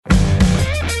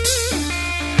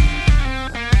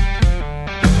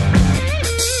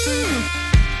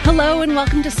Hello and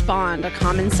welcome to Spawned, a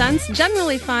common sense,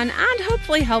 generally fun, and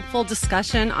hopefully helpful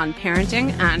discussion on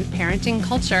parenting and parenting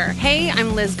culture. Hey,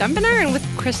 I'm Liz Gumbiner, and with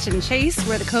Kristen Chase,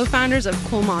 we're the co-founders of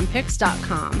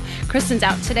CoolMomPicks.com. Kristen's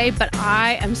out today, but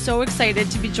I am so excited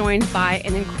to be joined by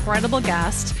an incredible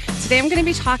guest. Today I'm going to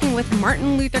be talking with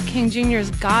Martin Luther King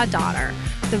Jr.'s goddaughter,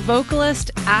 the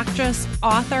vocalist, actress,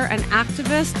 author, and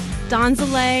activist,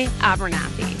 Donzalea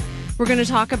Abernathy. We're going to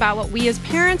talk about what we as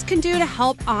parents can do to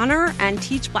help honor and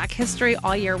teach Black history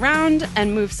all year round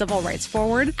and move civil rights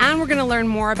forward. And we're going to learn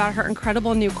more about her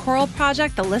incredible new choral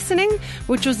project, The Listening,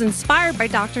 which was inspired by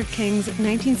Dr. King's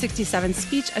 1967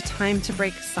 speech, A Time to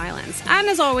Break Silence. And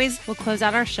as always, we'll close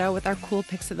out our show with our cool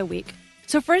picks of the week.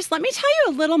 So first, let me tell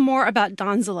you a little more about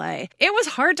Donzalea. It was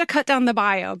hard to cut down the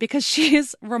bio because she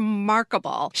is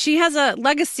remarkable. She has a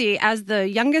legacy as the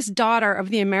youngest daughter of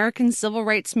the American Civil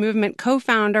Rights Movement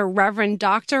co-founder, Reverend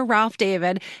Dr. Ralph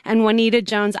David and Juanita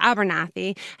Jones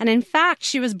Abernathy. And in fact,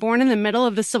 she was born in the middle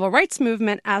of the Civil Rights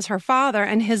Movement as her father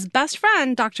and his best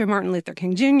friend, Dr. Martin Luther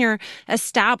King Jr.,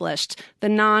 established the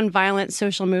nonviolent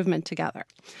social movement together.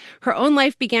 Her own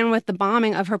life began with the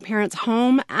bombing of her parents'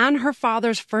 home and her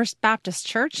father's First Baptist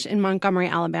Church in Montgomery,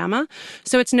 Alabama.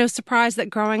 So it's no surprise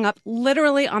that growing up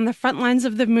literally on the front lines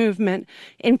of the movement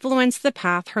influenced the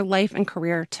path her life and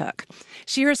career took.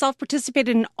 She herself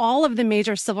participated in all of the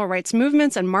major civil rights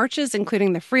movements and marches,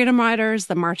 including the Freedom Riders,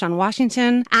 the March on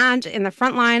Washington, and in the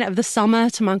front line of the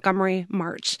Selma to Montgomery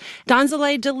March.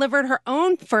 Donzalea delivered her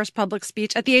own first public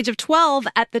speech at the age of 12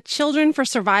 at the Children for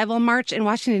Survival March in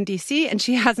Washington, D.C., and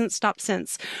she hasn't stopped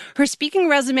since. Her speaking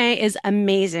resume is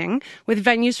amazing, with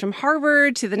venues from Harvard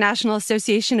to the National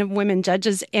Association of Women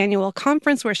Judges annual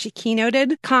conference where she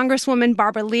keynoted, Congresswoman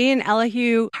Barbara Lee and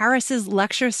Elihu Harris's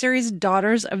lecture series,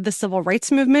 Daughters of the Civil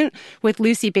Rights Movement, with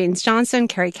Lucy Baines Johnson,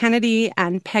 Kerry Kennedy,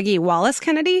 and Peggy Wallace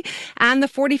Kennedy, and the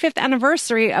 45th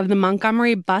anniversary of the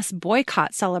Montgomery bus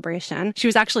boycott celebration. She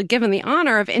was actually given the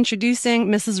honor of introducing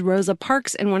Mrs. Rosa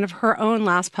Parks in one of her own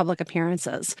last public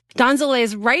appearances.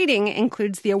 Donzalea's writing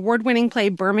includes the award-winning play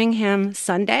Birmingham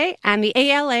Sunday and the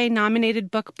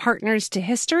ALA-nominated book Partners to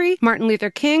History, Martin Luther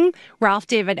King, Ralph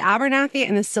David Abernathy,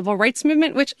 and the Civil Rights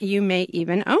Movement, which you may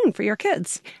even own for your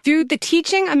kids. Through the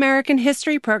Teaching American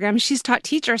History program, she's taught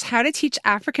teachers how to teach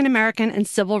African American and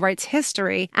civil rights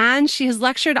history, and she has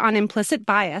lectured on implicit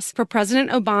bias for President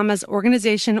Obama's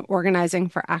organization Organizing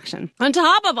for Action. On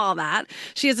top of all that,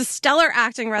 she has a stellar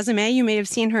acting resume. You may have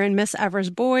seen her in Miss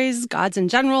Evers' Boys, Gods and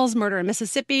Generals, Murder in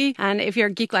Mississippi, and if you're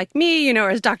a geek like me, you know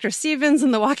her as Dr. Stevens in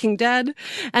The Walking Dead.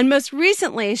 And most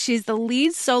recently, she's the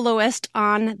lead soloist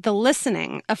on The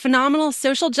Listening, a phenomenal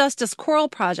social justice choral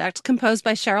project composed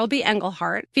by Cheryl B.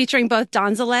 Engelhardt, featuring both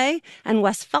Donzalea and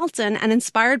Wes Felton, and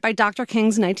inspired by Dr.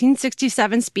 King's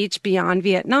 1967 speech Beyond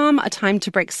Vietnam, A Time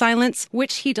to Break Silence,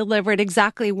 which he delivered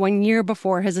exactly 1 year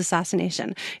before his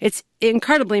assassination. It's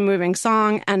incredibly moving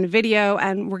song and video,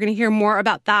 and we're going to hear more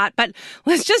about that. But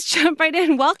let's just jump right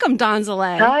in. Welcome,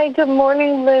 Donzalea. Hi, good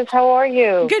morning, Liz. How are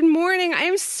you? Good morning. I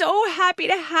am so happy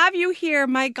to have you here.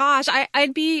 My gosh,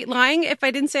 I'd be lying if I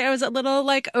didn't say I was a little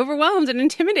overwhelmed and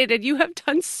intimidated. You have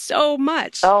done so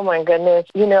much. Oh, my goodness.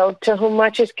 You know, to whom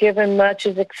much is given, much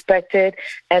is expected.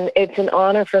 And it's an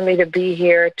honor for me to be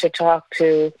here to talk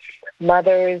to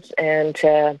mothers and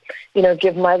to,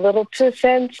 give my little 2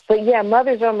 cents. But yeah,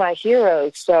 mothers are my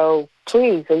heroes. So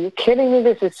please, are you kidding me?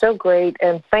 This is so great.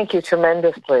 And thank you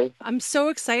tremendously. I'm so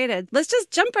excited. Let's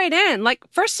just jump right in.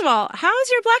 First of all,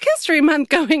 how's your Black History Month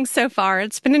going so far?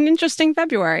 It's been an interesting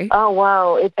February. Oh,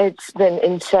 wow. It's been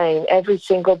insane. Every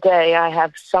single day I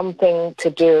have something to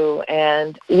do.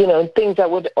 And, things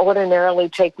that would ordinarily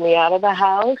take me out of the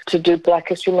house to do Black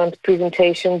History Month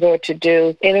presentations or to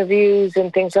do interviews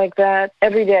and things like that.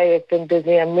 Every day it's been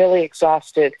busy. I'm really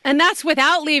exhausted. And that's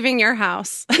without leaving your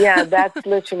house. Yeah, that's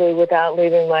literally without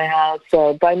leaving my house.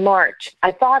 So by March,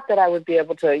 I thought that I would be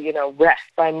able to, rest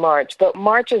by March. But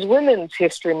March is Women's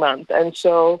History Month. And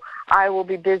so I will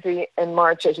be busy in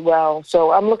March as well.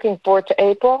 So I'm looking forward to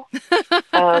April.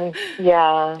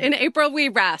 Yeah. In April, we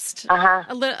rest. Uh-huh.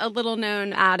 A little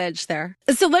known adage there.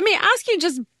 So let me ask you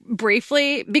just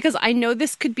briefly, because I know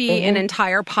this could be an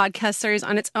entire podcast series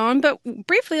on its own, but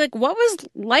briefly, what was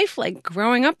life like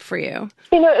growing up for you?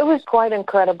 It was quite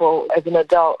incredible as an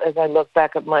adult as I look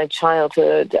back at my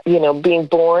childhood, being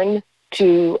born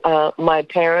to my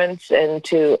parents and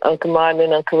to Uncle Martin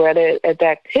and Uncle Retta at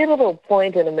that pivotal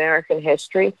point in American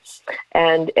history.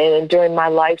 And during my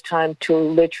lifetime to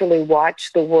literally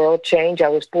watch the world change. I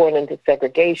was born into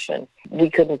segregation. We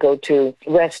couldn't go to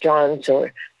restaurants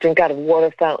or drink out of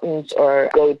water fountains or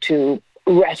go to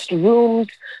restrooms,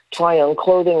 try on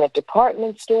clothing at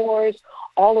department stores,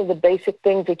 all of the basic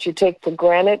things that you take for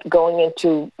granted going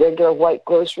into regular white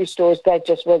grocery stores. That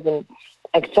just wasn't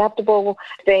acceptable.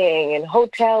 Staying in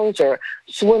hotels or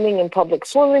swimming in public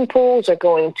swimming pools or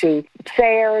going to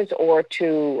fairs or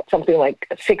to something like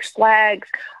Six Flags,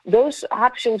 those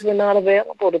options were not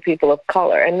available to people of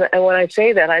color. And when I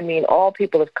say that, I mean all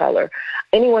people of color.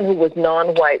 Anyone who was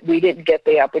non-white, we didn't get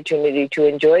the opportunity to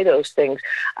enjoy those things.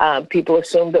 People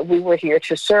assumed that we were here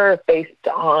to serve based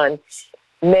on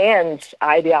man's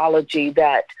ideology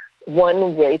that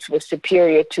one race was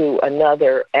superior to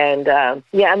another. And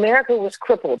America was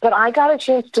crippled. But I got a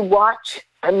chance to watch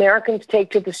Americans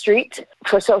take to the streets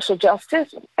for social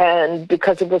justice, and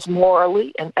because it was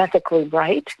morally and ethically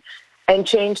right, and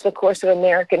change the course of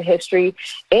American history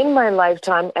in my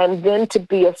lifetime. And then to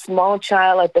be a small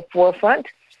child at the forefront,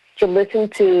 to listen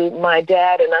to my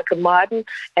dad and Uncle Martin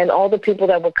and all the people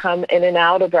that would come in and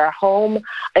out of our home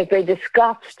as they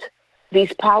discussed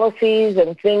these policies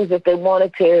and things that they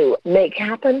wanted to make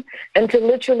happen, and to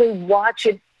literally watch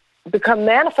it become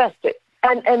manifested.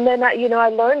 And then, I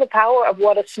learned the power of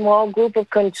what a small group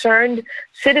of concerned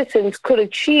citizens could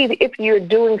achieve if you're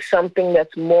doing something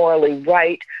that's morally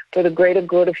right for the greater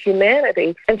good of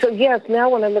humanity. And so, yes,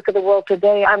 now when I look at the world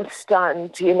today, I'm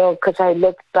stunned, because I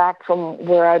look back from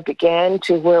where I began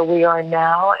to where we are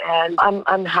now, and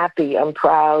I'm happy, I'm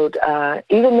proud,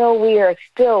 even though we are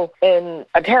still in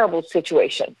a terrible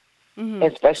situation,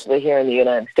 especially here in the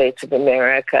United States of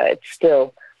America. It's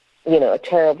still a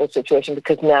terrible situation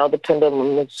because now the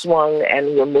pendulum has swung and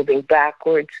we're moving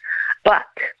backwards. But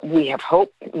we have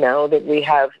hope now that we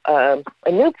have a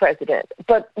new president.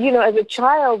 But, as a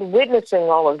child witnessing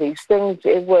all of these things,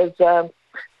 it was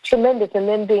tremendous. And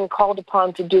then being called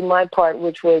upon to do my part,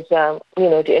 which was, to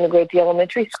integrate the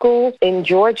elementary schools in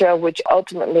Georgia, which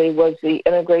ultimately was the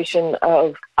integration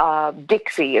of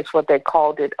Dixie, is what they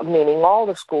called it, meaning all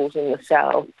the schools in the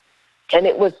South. And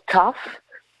it was tough.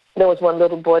 There was one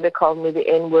little boy that called me the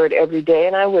N-word every day,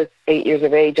 and I was 8 years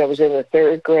of age. I was in the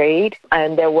 3rd grade.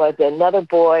 And there was another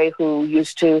boy who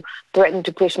used to threaten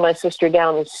to push my sister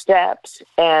down the steps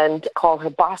and call her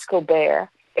Bosco Bear.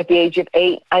 At the age of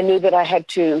 8, I knew that I had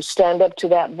to stand up to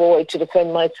that boy to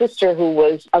defend my sister, who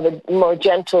was of a more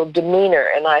gentle demeanor.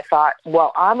 And I thought,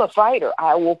 well, I'm a fighter.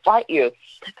 I will fight you.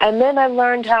 And then I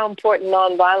learned how important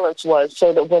nonviolence was,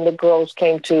 so that when the girls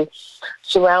came to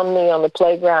surround me on the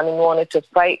playground and wanted to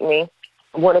fight me,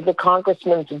 one of the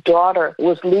congressman's daughter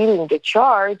was leading the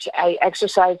charge. I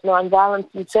exercised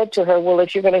nonviolence and said to her, well,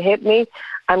 if you're going to hit me,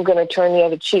 I'm going to turn the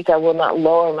other cheek. I will not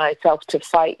lower myself to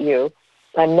fight you.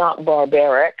 I'm not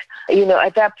barbaric.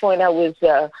 At that point, I was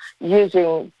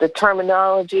using the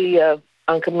terminology of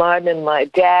Uncle Martin and my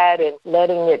dad and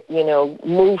letting it,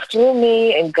 move through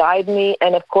me and guide me.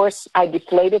 And, of course, I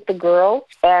deflated the girl,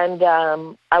 and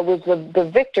I was the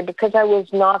victor because I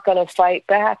was not going to fight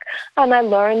back. And I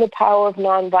learned the power of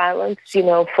nonviolence,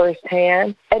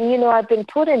 firsthand. And, I've been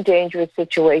put in dangerous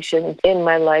situations in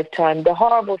my lifetime. The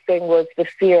horrible thing was the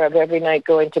fear of every night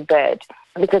going to bed.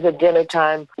 Because at dinner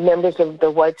time, members of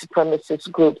the white supremacist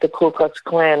group, the Ku Klux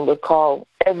Klan, would call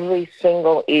every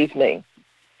single evening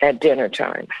at dinner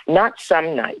time. Not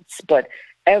some nights, but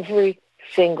every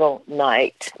single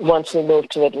night. Once we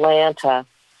moved to Atlanta,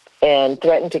 and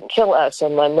threatened to kill us,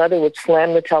 and my mother would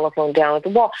slam the telephone down at the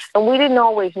wall. And we didn't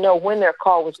always know when their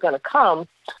call was going to come.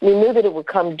 We knew that it would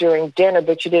come during dinner,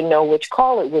 but you didn't know which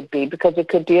call it would be, because it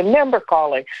could be a member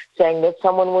calling, saying that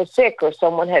someone was sick or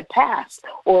someone had passed,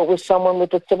 or it was someone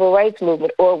with the civil rights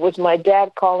movement, or it was my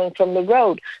dad calling from the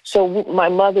road. So my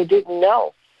mother didn't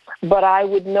know. But I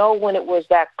would know when it was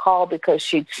that call because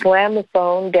she'd slam the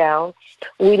phone down.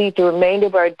 We'd eat the remainder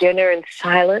of our dinner in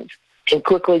silence and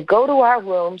quickly go to our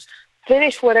rooms,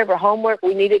 finish whatever homework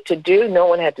we needed to do. No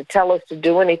one had to tell us to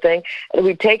do anything. And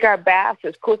we'd take our baths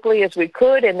as quickly as we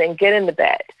could and then get into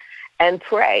bed and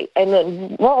pray, and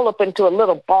then roll up into a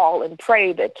little ball and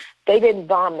pray that they didn't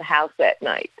bomb the house that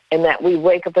night and that we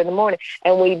wake up in the morning.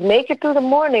 And we'd make it through the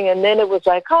morning, and then it was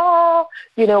like, we're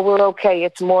okay,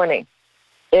 it's morning.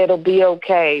 It'll be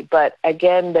okay. But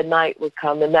again, the night would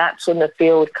come, and that's when the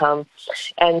fear would come.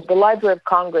 And the Library of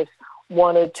Congress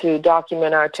wanted to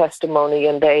document our testimony,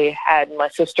 and they had my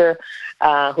sister,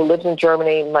 who lives in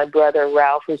Germany, my brother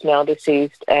Ralph, who's now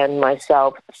deceased, and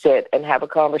myself sit and have a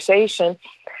conversation.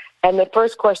 And the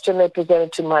first question they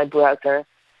presented to my brother,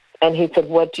 and he said,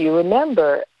 what do you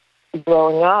remember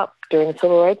growing up during the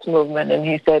civil rights movement? And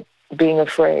he said, being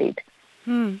afraid.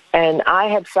 And I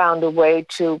had found a way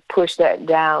to push that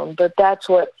down, but that's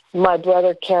what my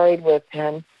brother carried with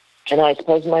him. And I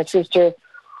suppose my sister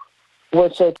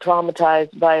was so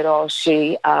traumatized by it all.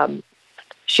 She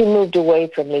she moved away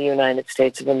from the United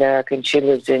States of America, and she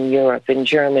lives in Europe, in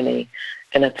Germany,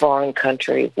 in a foreign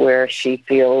country where she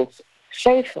feels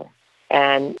safer.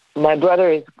 And my brother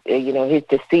is, he's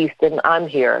deceased, and I'm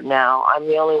here now. I'm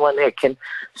the only one that can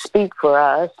speak for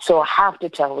us, so I have to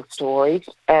tell the stories.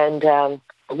 And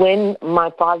when my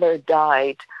father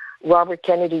died, Robert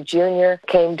Kennedy Jr.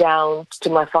 came down to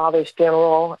my father's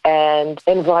funeral and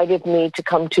invited me to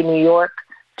come to New York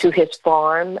to his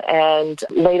farm. And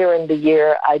later in the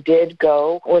year, I did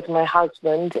go with my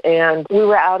husband, and we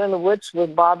were out in the woods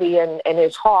with Bobby and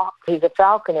his hawk. He's a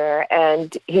falconer,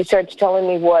 and he started telling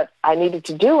me what I needed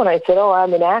to do. And I said, oh,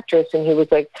 I'm an actress. And he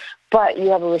was like, but you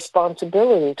have a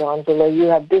responsibility, Donzilla. You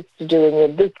have this to do and you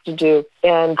have this to do.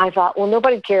 And I thought, well,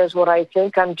 nobody cares what I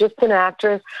think. I'm just an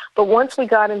actress. But once we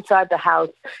got inside the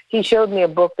house, he showed me a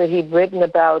book that he'd written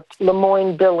about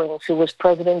Lemoyne Billings, who was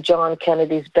President John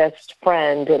Kennedy's best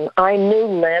friend. And I knew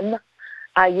Lem.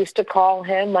 I used to call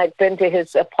him. I'd been to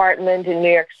his apartment in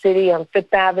New York City on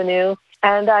Fifth Avenue.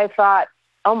 And I thought,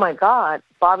 oh, my God,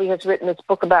 Bobby has written this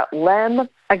book about Lem.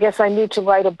 I guess I need to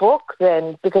write a book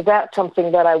then, because that's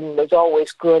something that I was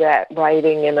always good at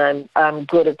writing, and I'm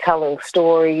good at telling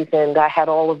stories. And I had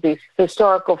all of these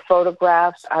historical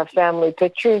photographs, our family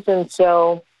pictures. And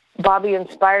so Bobby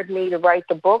inspired me to write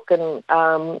the book.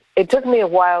 And it took me a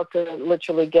while to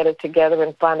literally get it together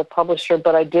and find a publisher,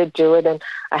 but I did do it. And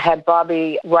I had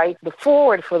Bobby write the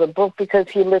foreword for the book because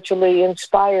he literally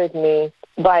inspired me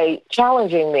by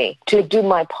challenging me to do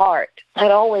my part.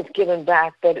 I'd always given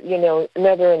back, but,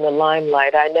 never in the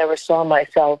limelight. I never saw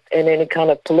myself in any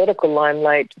kind of political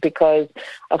limelight because,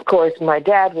 of course, my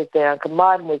dad was there, Uncle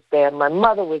Martin was there, my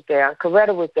mother was there, Aunt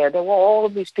Coretta was there. There were all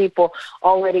of these people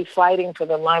already fighting for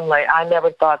the limelight. I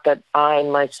never thought that I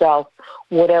myself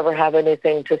would ever have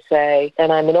anything to say,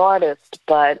 and I'm an artist,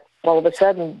 but all of a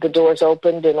sudden the doors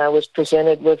opened and I was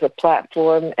presented with a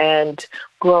platform, and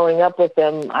growing up with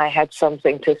them, I had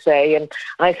something to say, and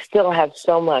I still have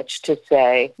so much to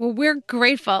say. Well, we're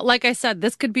grateful. Like I said,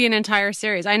 this could be an entire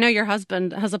series. I know your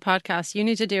husband has a podcast. You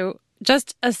need to do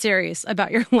just a series about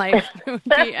your life. It would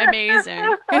be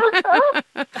amazing.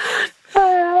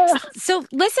 So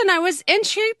listen, I was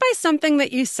intrigued by something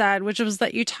that you said, which was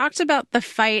that you talked about the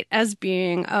fight as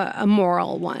being a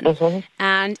moral one. Mm-hmm.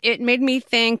 And it made me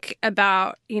think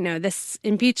about, this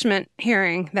impeachment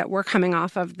hearing that we're coming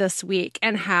off of this week,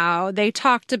 and how they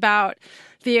talked about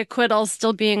the acquittals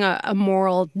still being a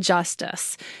moral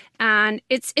justice. And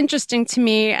it's interesting to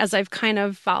me, as I've kind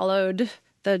of followed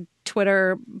the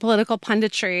Twitter political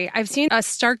punditry, I've seen a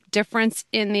stark difference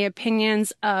in the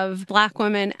opinions of Black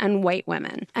women and white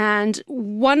women. And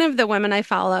one of the women I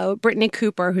follow, Brittany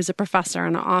Cooper, who's a professor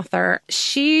and an author,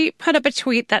 she put up a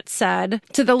tweet that said,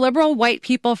 to the liberal white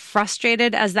people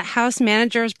frustrated as the House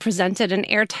managers presented an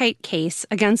airtight case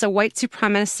against a white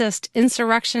supremacist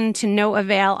insurrection to no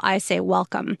avail, I say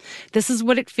welcome. This is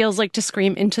what it feels like to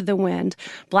scream into the wind.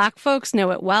 Black folks know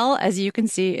it well. As you can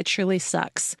see, it truly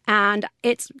sucks. And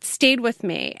it's stayed with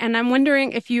me. And I'm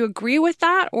wondering if you agree with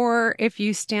that or if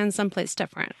you stand someplace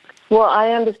different. Well,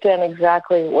 I understand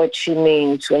exactly what she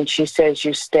means when she says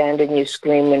you stand and you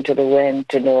scream into the wind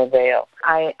to no avail.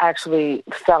 I actually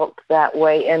felt that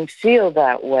way and feel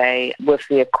that way with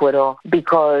the acquittal,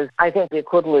 because I think the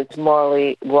acquittal is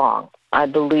morally wrong. I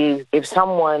believe if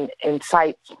someone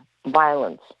incites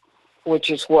violence,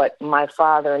 which is what my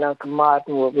father and Uncle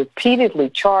Martin were repeatedly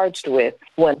charged with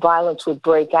when violence would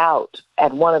break out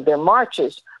at one of their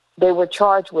marches, they were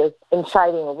charged with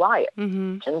inciting a riot,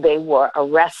 and they were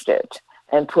arrested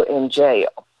and put in jail,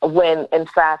 when, in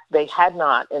fact, they had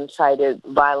not incited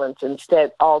violence.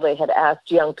 Instead, all they had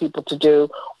asked young people to do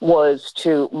was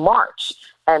to march,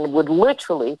 and would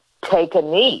literally take a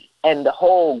knee, and the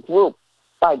whole group,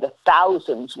 by the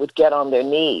thousands, would get on their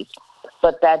knees.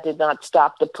 But that did not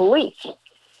stop the police.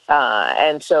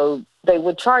 And so they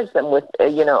would charge them with,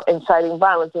 inciting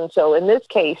violence. And so in this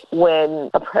case, when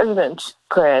a president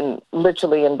can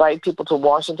literally invite people to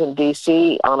Washington,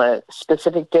 D.C. on a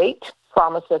specific date,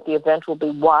 promise that the event will be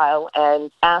wild,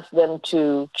 and ask them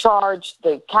to charge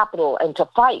the Capitol and to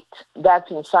fight, that's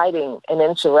inciting an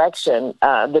insurrection,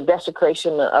 the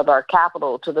desecration of our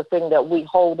Capitol to the thing that we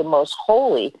hold the most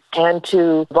holy, and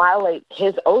to violate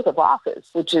his oath of office,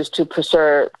 which is to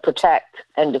preserve, protect,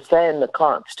 and defend the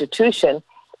Constitution,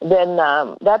 then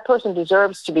that person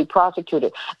deserves to be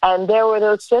prosecuted. And there were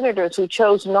those senators who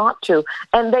chose not to,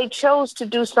 and they chose to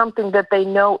do something that they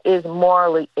know is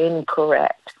morally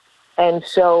incorrect. And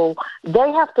so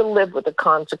they have to live with the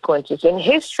consequences, and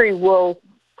history will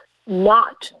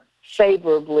not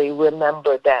favorably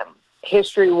remember them.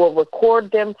 History will record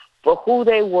them for who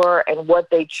they were and what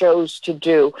they chose to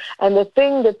do. And the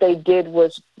thing that they did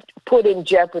was put in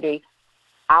jeopardy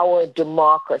our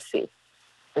democracy.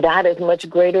 That is much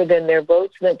greater than their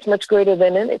votes. That's much greater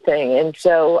than anything. And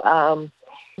so,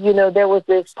 there was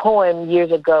this poem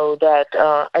years ago that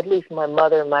at least my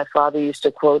mother and my father used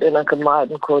to quote, and Uncle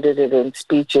Martin quoted it in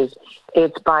speeches.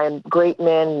 It's by a great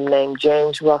man named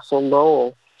James Russell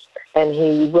Lowell. And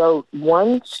he wrote,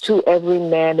 "Once to every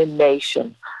man and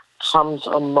nation comes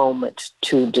a moment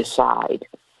to decide."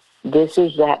 This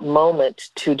is that moment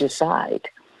to decide.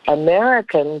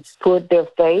 Americans put their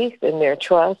faith and their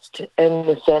trust in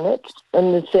the Senate,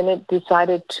 and the Senate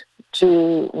decided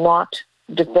to not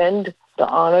defend the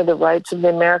honor, the rights of the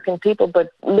American people, but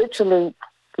literally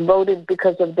voted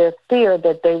because of their fear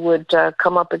that they would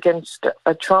come up against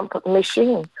a Trump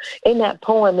machine. In that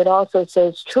poem, it also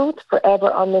says, "Truth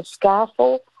forever on the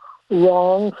scaffold,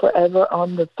 wrong forever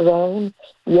on the throne,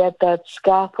 yet that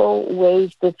scaffold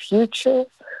weighs the future.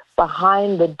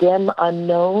 Behind the dim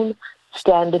unknown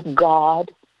standeth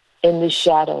God in the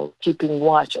shadow, keeping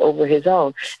watch over his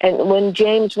own." And when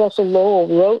James Russell Lowell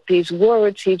wrote these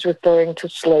words, he's referring to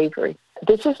slavery.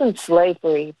 This isn't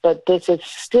slavery, but this is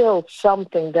still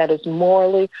something that is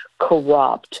morally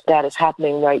corrupt that is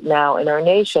happening right now in our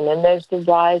nation. And there's the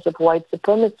rise of white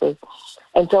supremacy.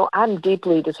 And so I'm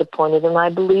deeply disappointed, and I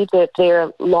believe that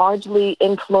they're largely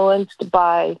influenced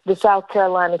by the South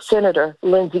Carolina Senator,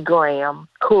 Lindsey Graham,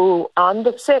 who on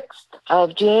the 6th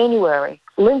of January,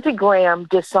 Lindsey Graham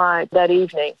decided that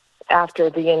evening after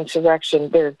the insurrection,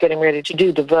 they're getting ready to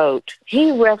do the vote.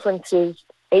 He references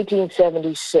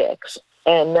 1876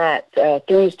 and that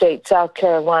 3 states, South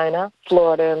Carolina,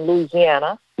 Florida, and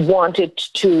Louisiana, wanted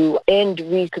to end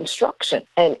Reconstruction.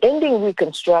 And ending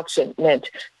Reconstruction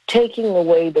meant taking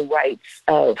away the rights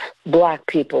of Black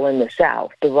people in the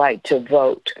South, the right to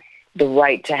vote, the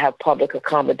right to have public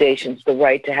accommodations, the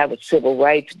right to have a civil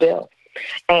rights bill.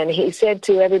 And he said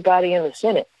to everybody in the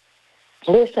Senate,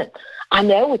 "Listen, I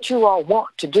know what you all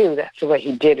want to do." That's the way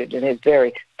he did it in his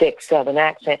very thick Southern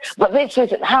accent. "But this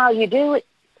isn't how you do it."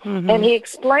 Mm-hmm. And he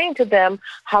explained to them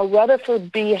how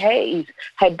Rutherford B. Hayes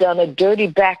had done a dirty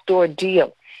backdoor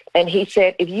deal. And he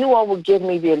said, "If you all will give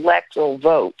me the electoral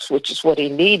votes," which is what he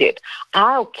needed,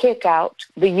 "I'll kick out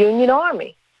the Union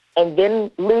Army and then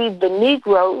leave the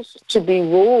Negroes to be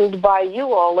ruled by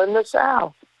you all in the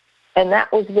South." And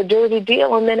that was the dirty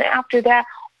deal. And then after that,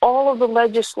 all of the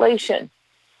legislation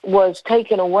was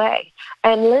taken away.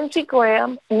 And Lindsey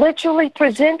Graham literally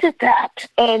presented that,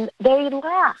 and they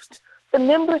laughed. The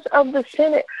members of the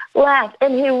Senate laughed,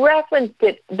 and he referenced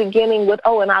it beginning with,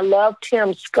 "Oh, and I love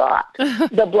Tim Scott,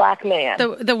 the Black man."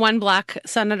 The one Black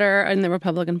senator in the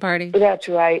Republican Party. That's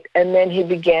right. And then he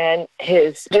began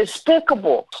his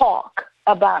despicable talk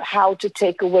about how to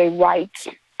take away rights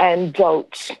and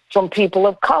votes from people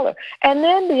of color. And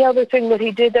then the other thing that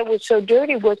he did that was so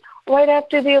dirty was right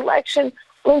after the election,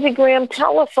 Lindsey Graham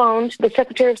telephoned the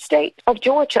Secretary of State of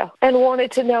Georgia and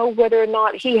wanted to know whether or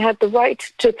not he had the right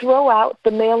to throw out the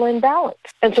mail-in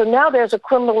ballots. And so now there's a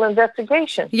criminal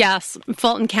investigation. Yes,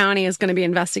 Fulton County is going to be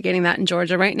investigating that in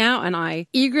Georgia right now, and I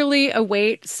eagerly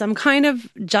await some kind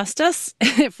of justice.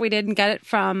 If we didn't get it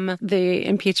from the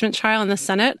impeachment trial in the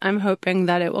Senate, I'm hoping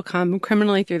that it will come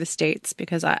criminally through the states,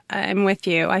 because I'm with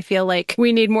you. I feel like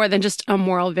we need more than just a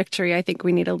moral victory. I think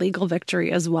we need a legal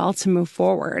victory as well to move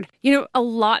forward.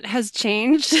 A lot has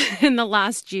changed in the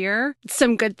last year.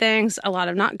 Some good things, a lot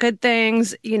of not good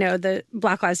things. The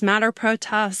Black Lives Matter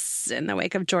protests in the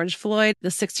wake of George Floyd. The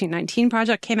 1619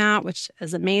 Project came out, which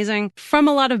is amazing. From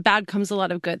a lot of bad comes a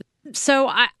lot of good. So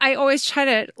I always try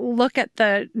to look at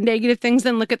the negative things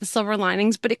and look at the silver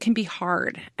linings, but it can be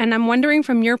hard. And I'm wondering,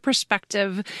 from your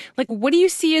perspective, what do you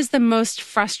see as the most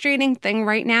frustrating thing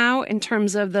right now in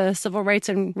terms of the civil rights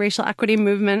and racial equity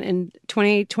movement in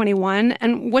 2021?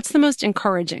 And what's the most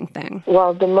encouraging thing?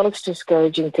 Well, the most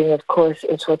discouraging thing, of course,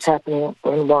 is what's happening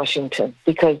in Washington,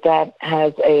 because that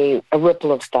has a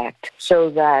ripple effect, so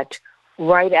that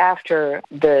right after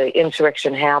the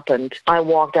insurrection happened, I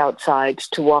walked outside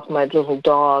to walk my little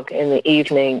dog in the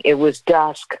evening. It was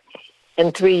dusk,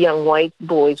 and 3 young white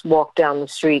boys walked down the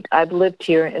street. I've lived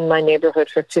here in my neighborhood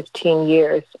for 15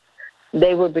 years.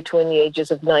 They were between the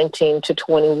ages of 19 to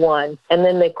 21, and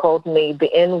then they called me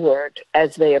the N-word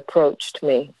as they approached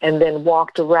me, and then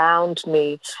walked around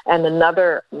me, and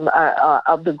another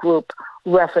of the group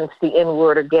referenced the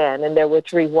N-word again, and there were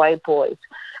 3 white boys.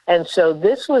 And so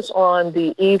this was on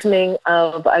the evening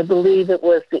of, I believe it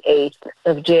was the 8th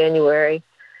of January,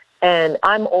 and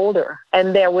I'm older,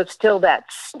 and there was still that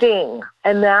sting,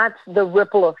 and that's the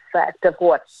ripple effect of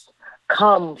what's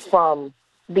come from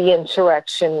the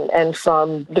insurrection and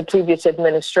from the previous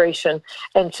administration.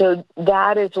 And so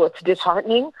that is what's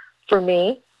disheartening for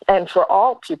me and for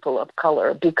all people of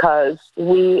color, because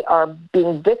we are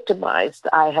being victimized.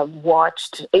 I have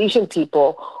watched Asian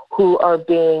people who are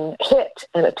being hit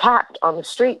and attacked on the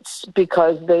streets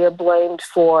because they are blamed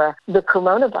for the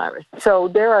coronavirus. So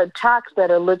there are attacks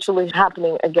that are literally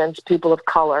happening against people of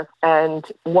color, and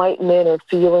white men are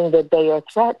feeling that they are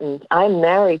threatened. I'm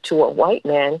married to a white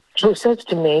man who says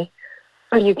to me,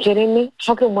 "Are you kidding me?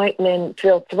 How can white men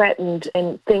feel threatened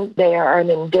and think they are an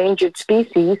endangered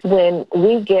species when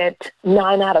we get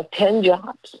 9 out of 10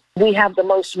 jobs? We have the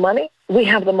most money. We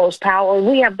have the most power.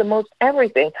 We have the most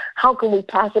everything. How can we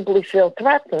possibly feel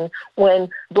threatened when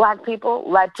Black people,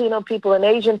 Latino people, and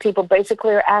Asian people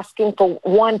basically are asking for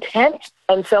 1/10?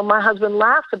 And so my husband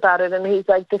laughs about it, and he's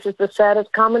like, this is the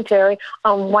saddest commentary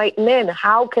on white men.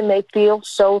 How can they feel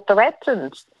so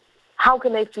threatened? How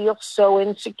can they feel so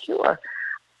insecure?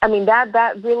 I mean,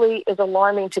 that really is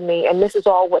alarming to me, and this is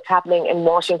all what's happening in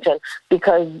Washington,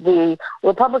 because the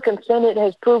Republican Senate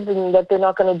has proven that they're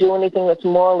not going to do anything that's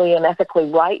morally and ethically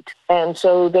right, and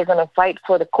so they're going to fight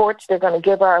for the courts. They're going to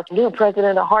give our new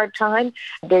president a hard time.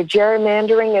 They're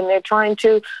gerrymandering, and they're trying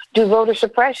to do voter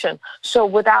suppression. So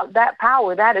without that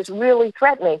power, that is really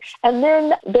threatening. And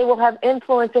then they will have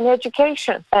influence in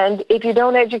education, and if you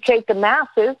don't educate the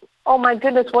masses, oh my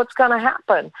goodness, what's going to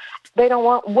happen? They don't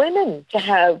want women to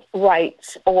have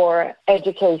rights or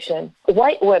education,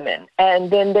 white women.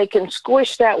 And then they can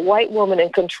squish that white woman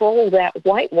and control that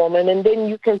white woman. And then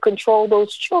you can control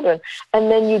those children.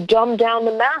 And then you dumb down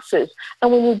the masses.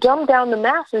 And when you dumb down the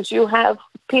masses, you have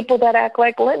people that act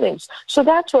like lemmings. So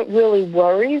that's what really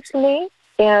worries me.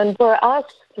 And for us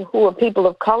who are people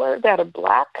of color that are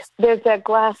Black, there's that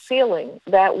glass ceiling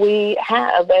that we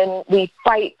have, and we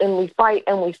fight and we fight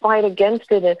and we fight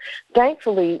against it. And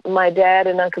thankfully, my dad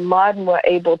and Uncle Martin were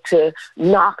able to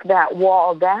knock that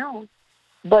wall down.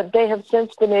 But they have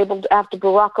since been able to, after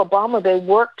Barack Obama, they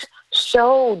worked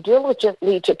so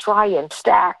diligently to try and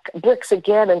stack bricks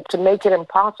again and to make it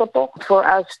impossible for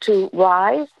us to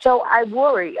rise. So I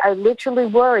worry. I literally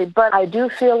worry, but I do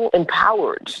feel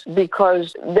empowered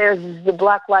because there's the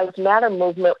Black Lives Matter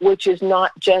movement, which is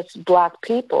not just Black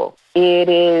people. It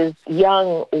is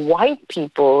young white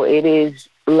people. It is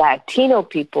Latino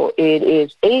people. It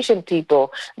is Asian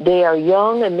people. They are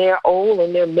young and they're old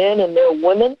and they're men and they're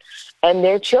women and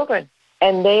they're children.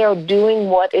 And they are doing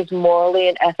what is morally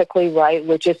and ethically right,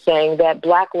 which is saying that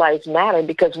Black lives matter,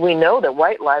 because we know that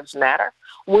white lives matter.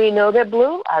 We know that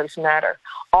blue lives matter.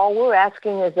 All we're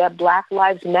asking is that Black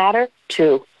lives matter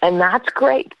too. And that's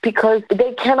great, because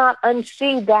they cannot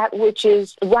unsee that which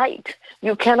is right.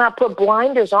 You cannot put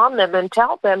blinders on them and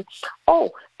tell them, oh,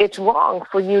 it's wrong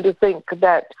for you to think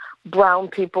that brown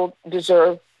people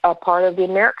deserve a part of the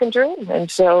American dream. And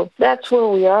so that's where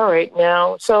we are right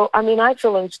now. So, I mean, I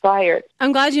feel inspired.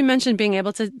 I'm glad you mentioned being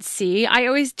able to see. I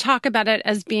always talk about it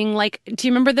as being like, do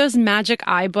you remember those magic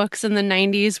eye books in the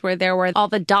 90s where there were all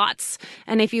the dots?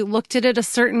 And if you looked at it a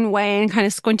certain way and kind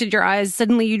of squinted your eyes,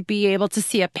 suddenly you'd be able to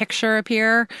see a picture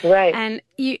appear. Right. And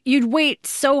you'd wait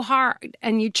so hard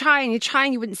and you'd try and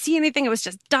you wouldn't see anything. It was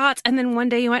just dots. And then one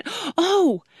day you went,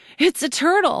 oh, it's a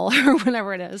turtle or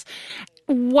whatever it is.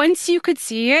 Once you could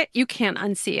see it, you can't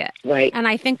unsee it. Right. And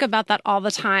I think about that all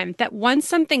the time, that once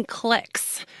something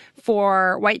clicks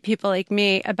for white people like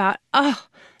me about, oh,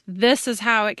 this is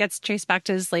how it gets traced back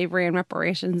to slavery and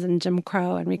reparations and Jim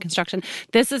Crow and Reconstruction.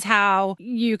 This is how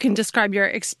you can describe your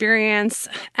experience.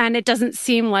 And it doesn't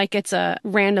seem like it's a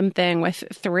random thing with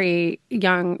 3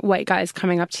 young white guys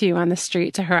coming up to you on the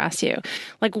street to harass you.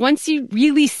 Like, once you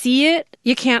really see it,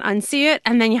 you can't unsee it,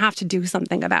 and then you have to do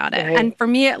something about it. Right. And for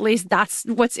me, at least, that's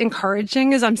what's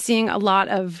encouraging, is I'm seeing a lot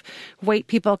of white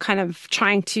people kind of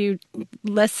trying to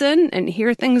listen and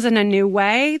hear things in a new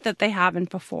way that they haven't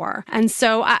before. And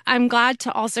so I'm glad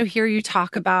to also hear you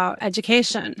talk about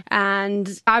education.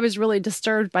 And I was really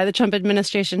disturbed by the Trump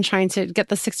administration trying to get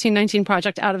the 1619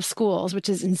 Project out of schools, which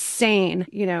is insane.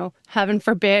 You know, heaven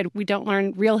forbid we don't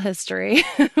learn real history.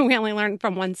 We only learn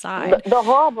from one side. The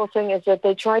horrible thing is that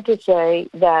they tried to say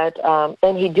that,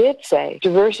 and he did say,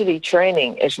 diversity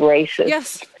training is racist.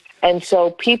 Yes. And so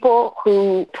people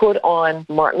who put on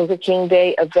Martin Luther King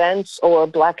Day events or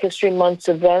Black History Month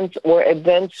events or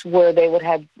events where they would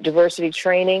have diversity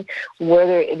training,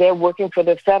 whether they're working for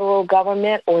the federal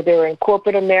government or they're in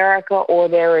corporate America or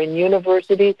they're in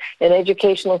universities and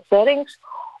educational settings,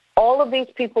 all of these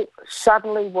people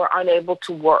suddenly were unable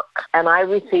to work. And I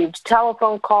received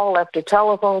telephone call after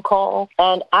telephone call.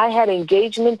 And I had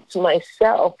engagements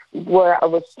myself where I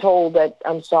was told that,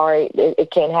 I'm sorry,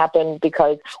 it can't happen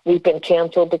because we've been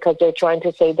canceled because they're trying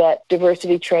to say that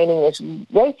diversity training is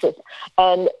racist.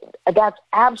 And that's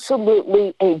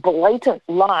absolutely a blatant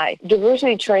lie.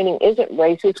 Diversity training isn't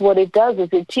racist. What it does is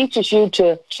it teaches you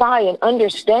to try and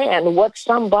understand what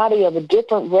somebody of a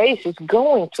different race is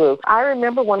going through. I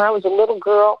remember when I was a little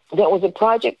girl, there was a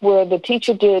project where the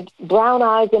teacher did brown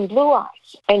eyes and blue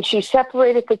eyes. And she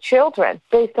separated the children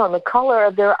based on the color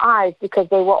of their eyes because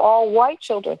they were all white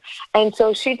children. And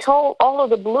so she told all of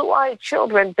the blue-eyed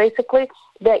children basically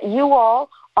that you all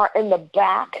are in the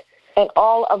back and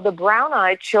all of the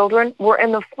brown-eyed children were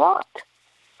in the front.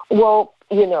 Well,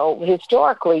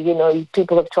 historically,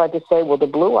 people have tried to say, well, the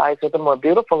blue eyes are the more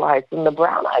beautiful eyes than the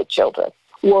brown-eyed children.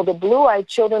 Well, the blue-eyed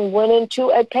children went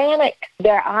into a panic.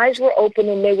 Their eyes were open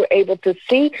and they were able to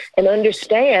see and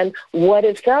understand what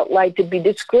it felt like to be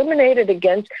discriminated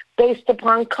against based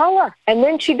upon color. And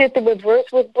then she did the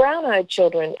reverse with brown-eyed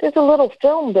children. There's a little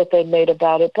film that they made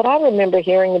about it, but I remember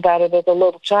hearing about it as a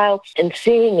little child and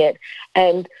seeing it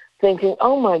and thinking,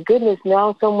 oh my goodness,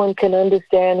 now someone can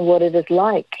understand what it is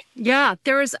like. Yeah,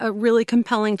 there is a really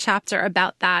compelling chapter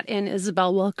about that in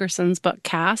Isabel Wilkerson's book,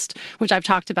 Caste, which I've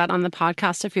talked about on the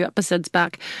podcast a few episodes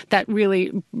back, that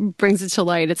really brings it to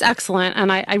light. It's excellent.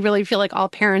 And I really feel like all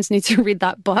parents need to read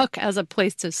that book as a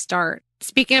place to start.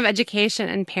 Speaking of education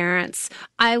and parents,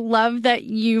 I love that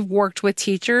you've worked with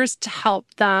teachers to help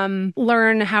them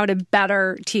learn how to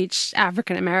better teach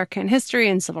African American history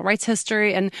and civil rights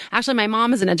history. And actually, my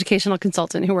mom is an educational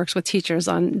consultant who works with teachers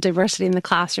on diversity in the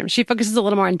classroom. She focuses a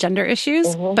little more on gender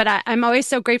issues, but I'm always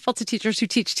so grateful to teachers who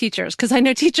teach teachers because I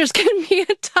know teachers can be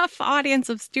a tough audience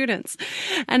of students.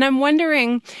 And I'm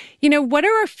wondering, what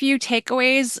are a few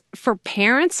takeaways for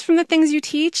parents from the things you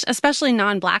teach, especially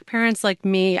non-Black parents like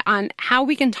me, on how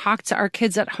we can talk to our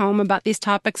kids at home about these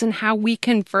topics and how we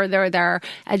can further their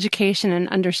education and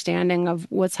understanding of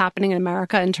what's happening in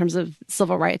America in terms of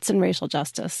civil rights and racial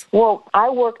justice? Well, I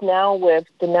work now with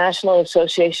the National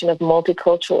Association of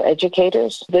Multicultural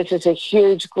Educators. This is a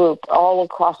huge group all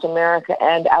across America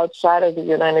and outside of the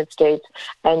United States,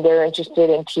 and they're interested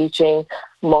in teaching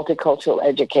multicultural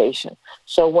education.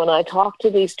 So when I talk to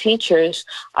these teachers,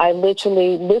 I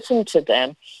literally listen to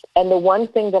them. And the one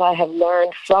thing that I have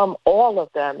learned from all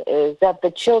of them is that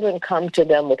the children come to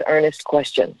them with earnest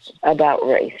questions about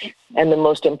race. And the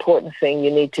most important thing you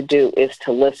need to do is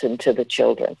to listen to the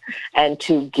children and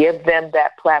to give them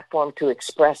that platform to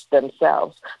express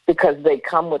themselves because they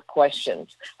come with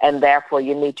questions. And therefore,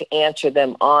 you need to answer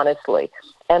them honestly.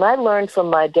 And I learned from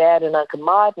my dad and Uncle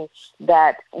Martin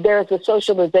that there's a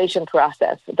socialization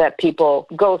process that people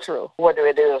go through, whether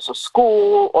it is a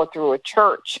school or through a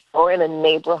church or in a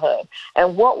neighborhood.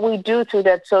 And what we do through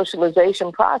that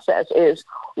socialization process is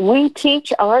we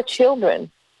teach our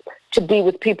children to be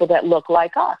with people that look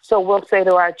like us. So we'll say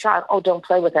to our child, oh, don't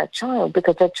play with that child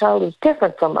because that child is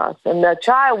different from us. And the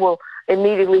child will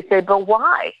immediately say, but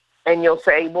why? And you'll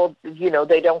say, well,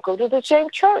 they don't go to the same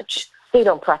church. They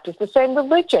don't practice the same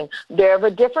religion. They're of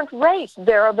a different race.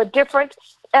 They're of a different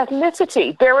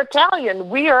ethnicity. They're Italian.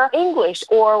 We are English,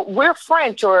 or we're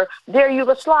French, or they're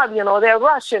Yugoslavian, or they're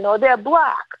Russian, or they're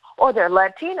Black, or they're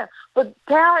Latina. But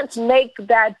parents make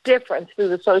that difference through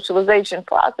the socialization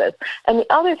process. And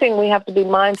the other thing we have to be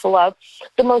mindful of,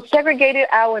 the most segregated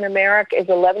hour in America is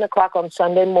 11 o'clock on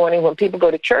Sunday morning when people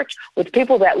go to church with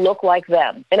people that look like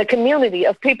them, in a community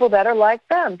of people that are like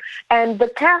them. And the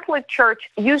Catholic Church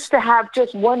used to have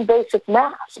just one basic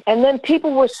Mass. And then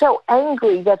people were so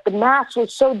angry that the Mass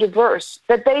was so diverse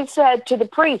that they said to the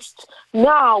priests,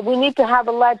 no, we need to have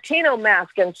a Latino Mass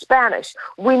in Spanish.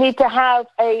 We need to have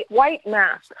a white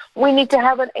Mass. We need to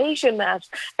have an Asian Mass.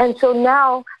 And so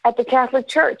now at the Catholic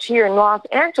Church here in Los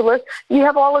Angeles, you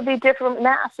have all of these different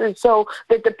Masses so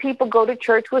that the people go to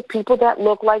church with people that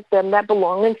look like them, that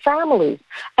belong in families.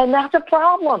 And that's a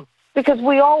problem because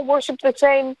we all worship the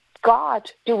same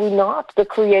God, do we not? The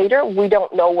Creator. We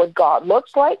don't know what God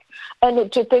looks like.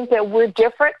 And to think that we're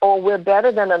different or we're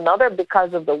better than another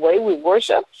because of the way we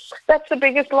worship, that's the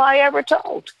biggest lie ever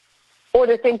told. Or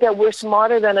to think that we're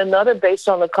smarter than another based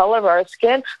on the color of our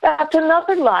skin, that's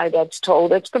another lie that's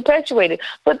told, that's perpetuated.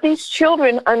 But these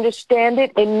children understand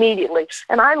it immediately.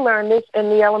 And I learned this in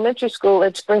the elementary school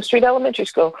at Spring Street Elementary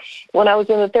School. When I was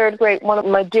in the third grade, one of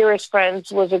my dearest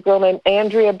friends was a girl named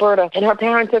Andrea Berta, and her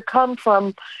parents had come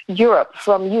from Europe,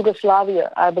 from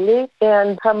Yugoslavia, I believe.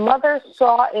 And her mother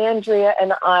saw Andrea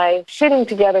and I sitting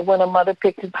together when her mother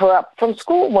picked her up from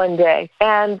school one day.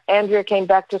 And Andrea came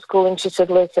back to school and she said,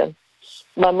 listen,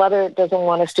 My mother doesn't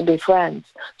want us to be friends.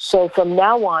 So from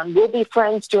now on, we'll be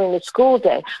friends during the school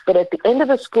day. But at the end of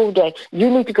the school day, you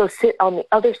need to go sit on the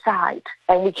other side,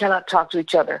 and we cannot talk to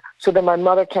each other so that my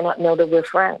mother cannot know that we're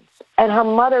friends. And her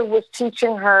mother was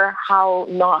teaching her how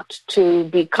not to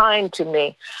be kind to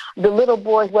me. The little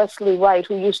boy, Wesley Wright,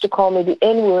 who used to call me the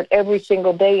N-word every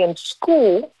single day in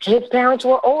school, his parents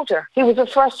were older. He was a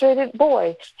frustrated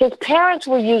boy. His parents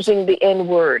were using the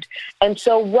N-word. And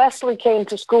so Wesley came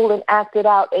to school and acted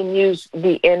out and used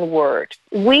the N-word.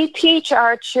 We teach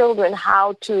our children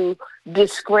how to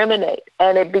discriminate,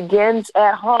 and it begins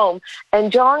at home.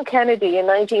 And John Kennedy in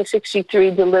 1963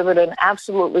 delivered an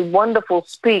absolutely wonderful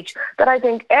speech that I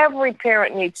think every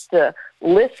parent needs to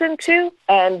listen to,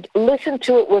 and listen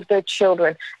to it with their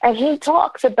children. And he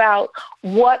talks about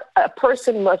what a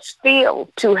person must feel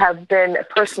to have been a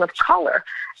person of color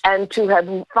and to have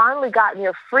finally gotten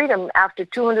your freedom after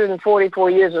 244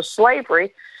 years of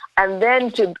slavery, and then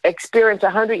to experience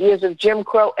 100 years of Jim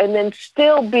Crow, and then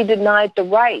still be denied the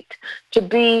right to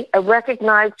be a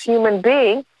recognized human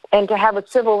being and to have a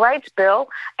civil rights bill.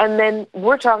 And then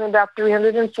we're talking about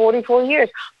 344 years.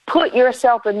 Put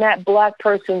yourself in that black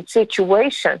person's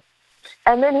situation.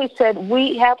 And then he said,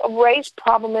 we have a race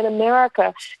problem in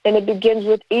America, and it begins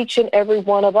with each and every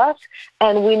one of us,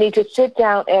 and we need to sit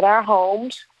down at our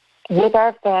homes with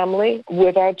our family,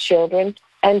 with our children,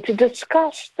 and to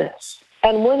discuss this.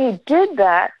 And when he did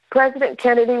that, President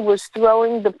Kennedy was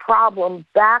throwing the problem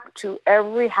back to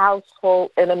every household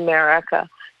in America,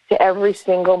 to every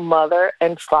single mother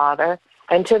and father,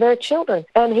 and to their children.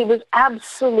 And he was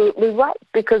absolutely right,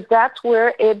 because that's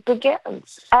where it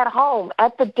begins. At home,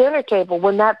 at the dinner table,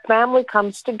 when that family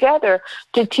comes together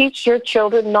to teach your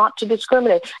children not to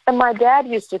discriminate. And my dad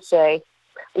used to say,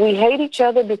 we hate each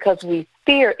other because we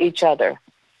fear each other.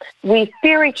 We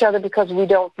fear each other because we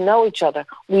don't know each other.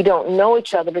 We don't know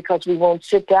each other because we won't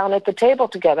sit down at the table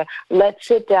together. Let's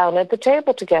sit down at the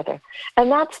table together.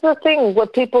 And that's the thing,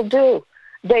 what people do.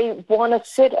 They want to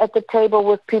sit at the table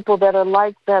with people that are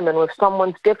like them, and if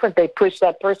someone's different, they push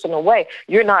that person away.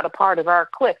 You're not a part of our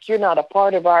clique. You're not a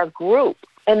part of our group.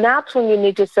 And that's when you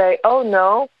need to say, oh,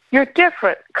 no, you're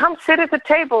different. Come sit at the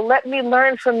table. Let me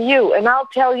learn from you, and I'll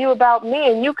tell you about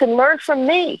me, and you can learn from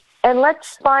me. And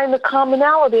let's find the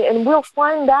commonality, and we'll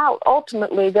find out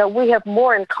ultimately that we have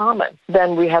more in common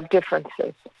than we have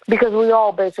differences, because we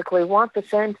all basically want the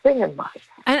same thing in life.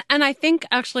 And I think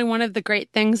actually one of the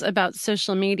great things about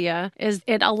social media is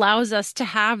it allows us to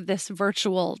have this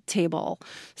virtual table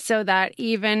so that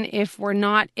even if we're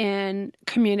not in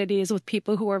communities with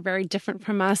people who are very different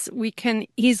from us, we can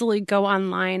easily go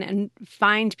online and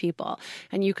find people.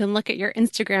 And you can look at your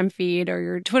Instagram feed or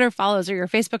your Twitter follows or your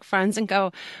Facebook friends and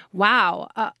go, wow,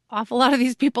 awful lot of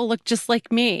these people look just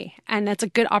like me. And that's a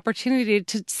good opportunity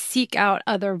to seek out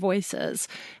other voices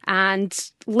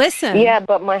and listen. Yeah,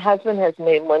 but my husband has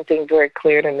made one thing very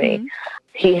clear to me. Mm-hmm.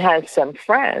 He has some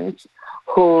friends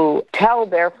who tell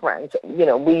their friends, you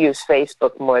know, we use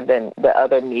Facebook more than the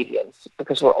other mediums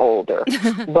because we're older.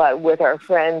 But with our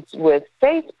friends with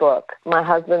Facebook, my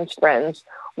husband's friends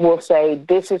will say,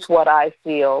 this is what I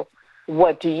feel.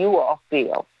 What do you all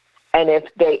feel? And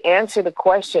if they answer the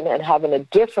question and having a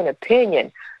different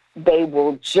opinion, they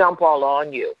will jump all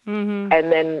on you. Mm-hmm.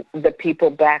 And then the people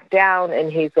back down,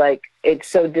 and he's like, it's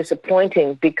so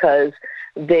disappointing because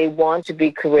they want to be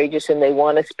courageous and they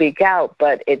want to speak out,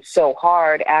 but it's so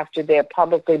hard after they're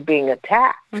publicly being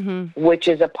attacked, mm-hmm. which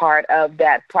is a part of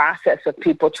that process of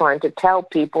people trying to tell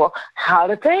people how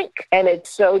to think. And it's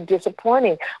so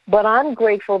disappointing. But I'm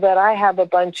grateful that I have a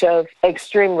bunch of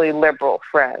extremely liberal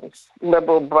friends,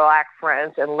 liberal black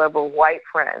friends and liberal white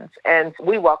friends, and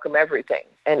we welcome everything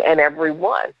and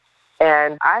everyone.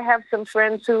 And I have some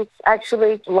friends who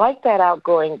actually like that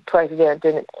outgoing president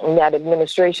and that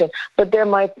administration, but they're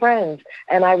my friends.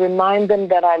 And I remind them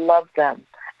that I love them.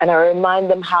 And I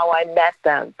remind them how I met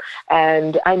them.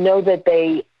 And I know that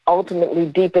they ultimately,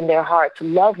 deep in their hearts,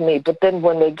 love me. But then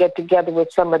when they get together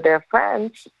with some of their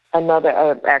friends,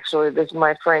 actually, this is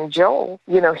my friend Joel,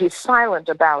 you know, he's silent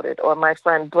about it. Or my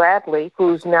friend Bradley,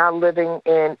 who's now living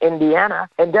in Indiana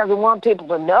and doesn't want people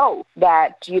to know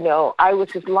that, you know, I was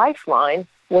his lifeline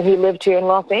when he lived here in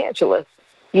Los Angeles.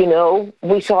 You know,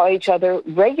 we saw each other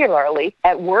regularly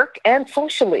at work and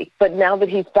socially. But now that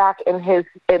he's back in his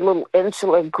little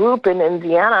insular group in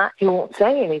Indiana, he won't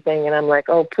say anything. And I'm like,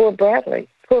 oh, poor Bradley.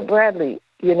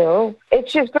 You know,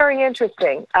 it's just very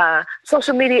interesting.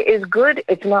 Social media is good.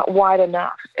 It's not wide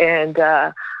enough. And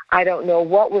I don't know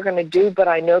what we're going to do, but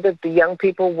I know that the young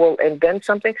people will invent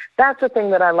something. That's the thing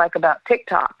that I like about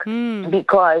TikTok,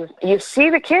 because you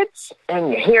see the kids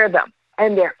and you hear them,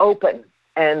 and they're open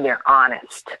and they're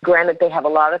honest. Granted, they have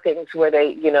a lot of things where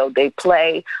they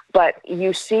play, but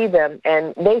you see them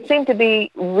and they seem to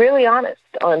be really honest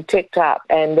on TikTok,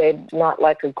 and they're not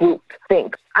like a group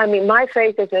think. I mean, my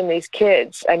faith is in these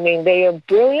kids. I mean, they are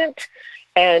brilliant.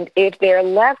 And if they're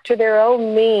left to their own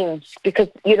means, because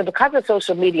of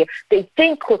social media, they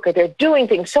think quicker. They're doing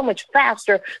things so much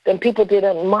faster than people did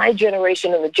in my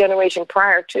generation and the generation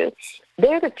prior to.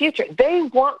 They're the future. They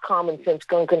want common sense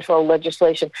gun control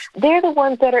legislation. They're the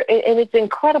ones that are, and it's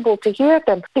incredible to hear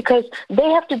them because they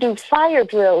have to do fire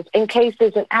drills in case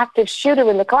there's an active shooter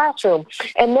in the classroom.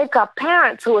 And they've got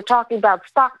parents who are talking about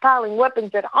stockpiling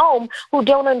weapons at home who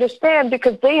don't understand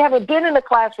because they haven't been in a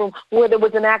classroom where there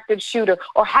was an active shooter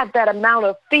or had that amount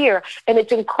of fear. And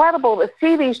it's incredible to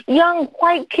see these young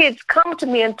white kids come to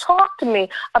me and talk to me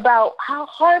about how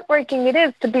heartbreaking it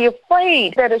is to be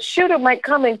afraid that a shooter might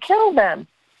come and kill them.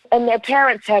 And their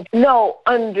parents have no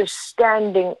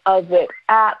understanding of it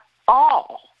at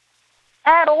all,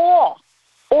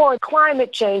 or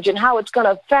climate change and how it's going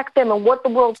to affect them and what the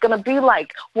world's going to be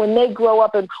like when they grow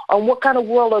up and what kind of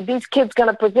world are these kids going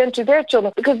to present to their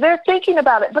children, because they're thinking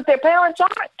about it, but their parents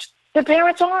aren't. Their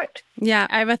parents aren't. Yeah,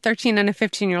 I have a 13 and a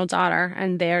 15-year-old daughter,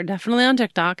 and they're definitely on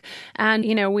TikTok. And,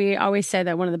 we always say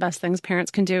that one of the best things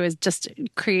parents can do is just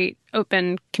create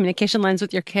open communication lines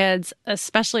with your kids,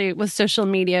 especially with social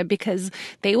media, because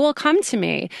they will come to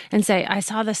me and say, I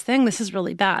saw this thing. This is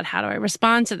really bad. How do I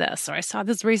respond to this? Or I saw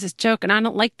this racist joke and I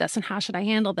don't like this. And how should I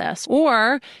handle this?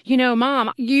 Or,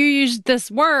 Mom, you used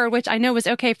this word, which I know was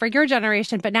okay for your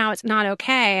generation, but now it's not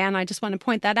okay. And I just want to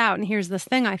point that out. And here's this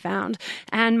thing I found.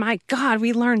 And my God,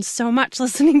 we learn so much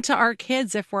listening to our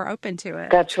kids if we're open to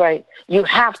it. That's right. You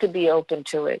have to be open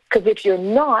to it, because if you're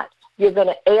not, you're going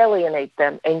to alienate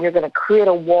them and you're going to create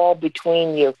a wall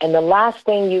between you. And the last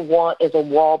thing you want is a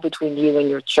wall between you and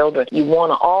your children. You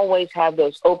want to always have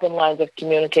those open lines of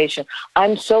communication.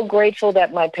 I'm so grateful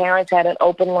that my parents had an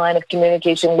open line of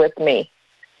communication with me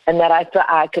and that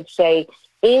I could say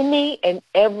any and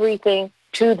everything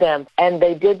to them. And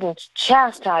they didn't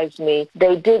chastise me.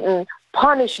 They didn't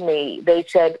punish me. They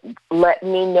said, let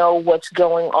me know what's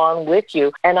going on with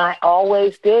you. And I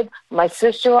always did. My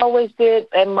sister always did.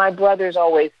 And my brothers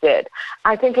always did.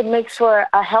 I think it makes for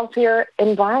a healthier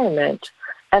environment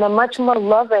and a much more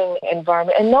loving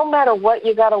environment. And no matter what,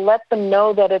 you got to let them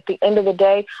know that at the end of the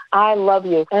day, I love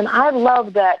you. And I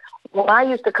love that when I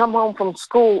used to come home from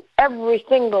school every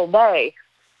single day,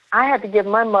 I had to give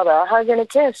my mother a hug and a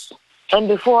kiss. And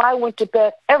before I went to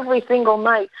bed every single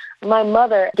night, my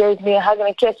mother gave me a hug and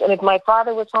a kiss. And if my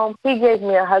father was home, he gave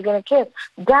me a hug and a kiss.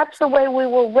 That's the way we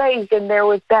were raised, and there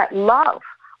was that love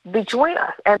between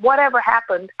us. And whatever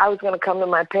happened, I was going to come to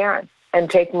my parents and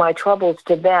take my troubles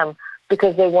to them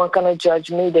because they weren't going to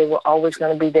judge me. They were always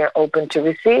going to be there open to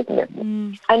receive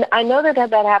me. And I know that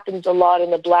happens a lot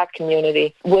in the Black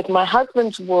community. With my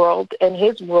husband's world and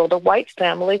his world, a white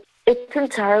family, it's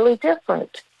entirely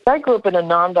different. I grew up in a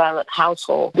nonviolent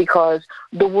household because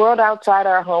the world outside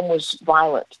our home was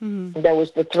violent. There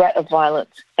was the threat of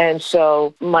violence. And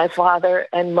so my father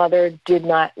and mother did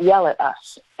not yell at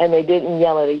us, and they didn't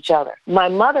yell at each other. My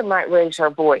mother might raise her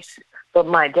voice, but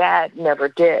my dad never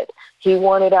did. He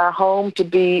wanted our home to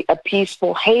be a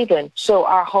peaceful haven, so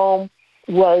our home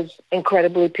was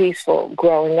incredibly peaceful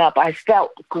growing up. I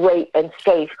felt great and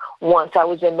safe once I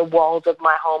was in the walls of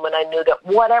my home, and I knew that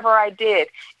whatever I did,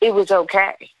 it was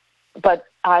okay. But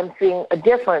I'm seeing a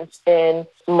difference in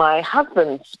my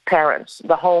husband's parents,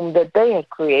 the home that they had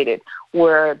created,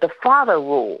 where the father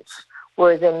rules,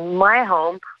 whereas in my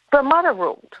home, the mother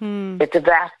ruled. It's a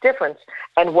vast difference.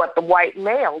 And what the white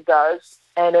male does,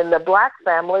 and in the Black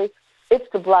family, it's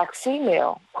the Black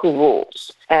female who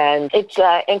rules. And it's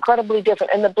incredibly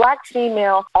different. And the Black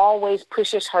female always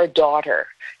pushes her daughter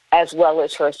as well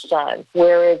as her son,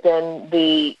 whereas in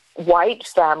the white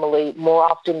family, more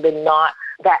often than not,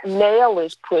 that male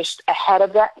is pushed ahead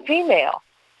of that female.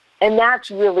 And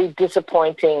that's really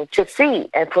disappointing to see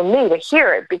and for me to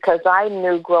hear it, because I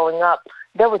knew growing up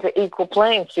there was an equal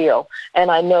playing field.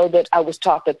 And I know that I was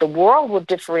taught that the world would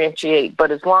differentiate, but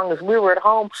as long as we were at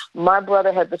home, my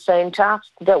brother had the same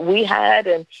tasks that we had,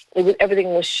 and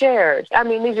everything was shared. I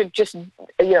mean, these are just,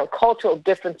 cultural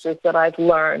differences that I've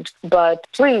learned. But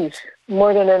please,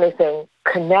 more than anything,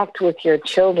 connect with your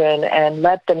children and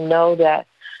let them know that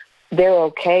they're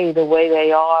okay the way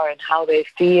they are and how they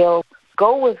feel.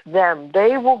 Go with them.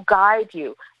 They will guide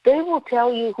you. They will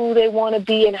tell you who they want to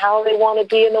be and how they want to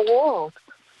be in the world.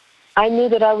 I knew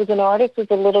that I was an artist as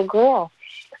a little girl.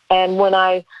 And when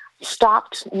I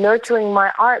stopped nurturing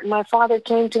my art, my father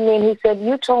came to me and he said,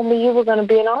 you told me you were going to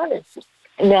be an artist.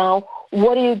 Now,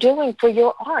 what are you doing for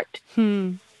your art?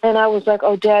 And I was like,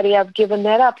 oh, Daddy, I've given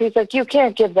that up. He's like, you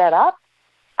can't give that up.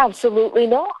 Absolutely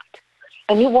not.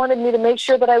 And he wanted me to make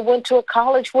sure that I went to a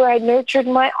college where I nurtured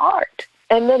my art.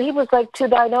 And then he was like, to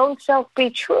thine own self be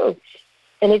true.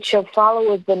 And it shall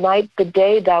follow as the night, the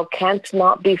day, thou canst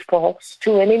not be false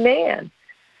to any man.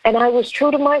 And I was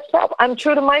true to myself. I'm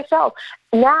true to myself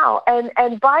now.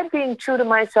 And by being true to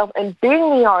myself and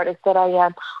being the artist that I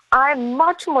am, I'm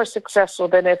much more successful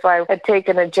than if I had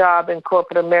taken a job in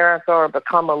corporate America or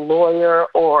become a lawyer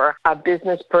or a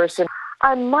business person.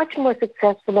 I'm much more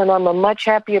successful and I'm a much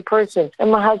happier person.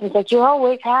 And my husband's like, you're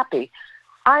always happy.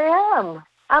 I am.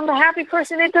 I'm a happy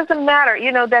person. It doesn't matter,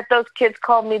 that those kids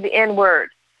called me the N-word.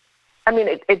 I mean,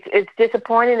 it's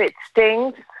disappointing. It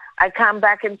stings. I come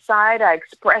back inside. I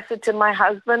express it to my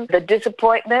husband, the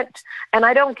disappointment. And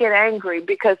I don't get angry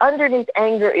because underneath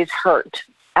anger is hurt.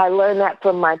 I learned that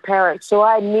from my parents. So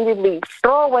I immediately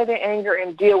throw away the anger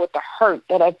and deal with the hurt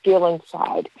that I feel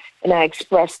inside. And I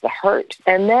express the hurt.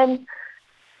 And then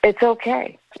it's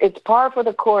okay. It's par for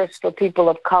the course for people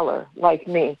of color like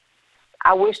me.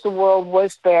 I wish the world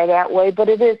was fair that way, but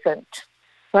it isn't.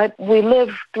 But we live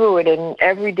through it, and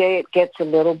every day it gets a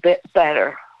little bit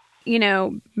better.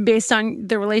 Based on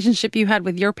the relationship you had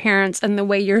with your parents and the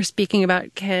way you're speaking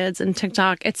about kids and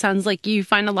TikTok, it sounds like you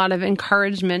find a lot of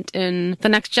encouragement in the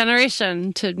next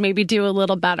generation to maybe do a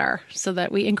little better so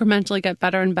that we incrementally get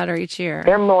better and better each year.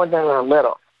 They're more than a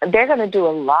little. They're going to do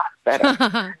a lot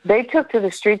better. They took to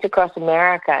the streets across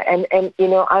America, and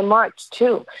I marched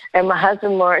too, and my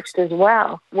husband marched as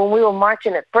well. When we were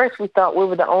marching, at first we thought we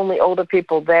were the only older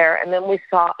people there, and then we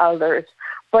saw others.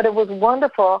 But it was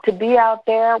wonderful to be out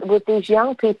there with these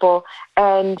young people,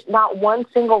 and not one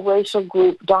single racial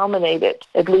group dominated,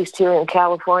 at least here in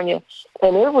California.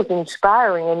 And it was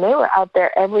inspiring, and they were out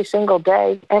there every single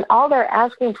day. And all they're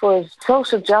asking for is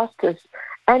social justice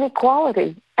and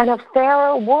equality and a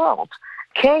fairer world.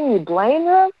 Can you blame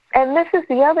them? And this is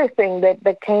the other thing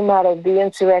that came out of the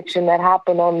insurrection that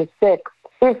happened on the 6th.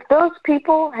 If those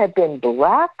people had been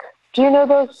black, do you know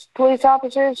those police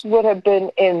officers would have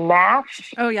been in mass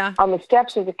on the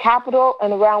steps of the Capitol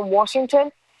and around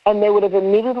Washington, and they would have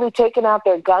immediately taken out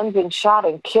their guns and shot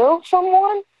and killed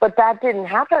someone? But that didn't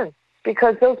happen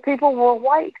because those people were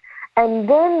white. And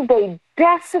then they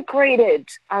desecrated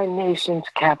our nation's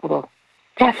capital.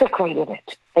 Desecrated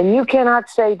it. And you cannot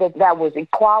say that was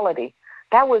equality.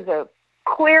 That was a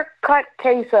clear-cut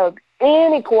case of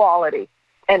inequality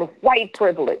and white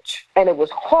privilege. And it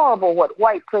was horrible what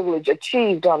white privilege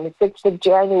achieved on the 6th of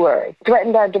January.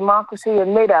 Threatened our democracy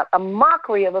and made a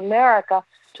mockery of America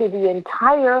to the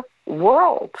entire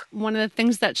world. One of the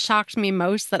things that shocked me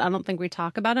most that I don't think we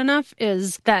talk about enough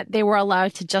is that they were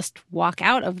allowed to just walk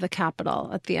out of the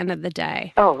Capitol at the end of the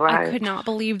day. Oh, right. I could not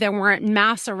believe there weren't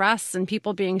mass arrests and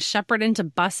people being shepherded into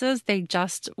buses. They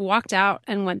just walked out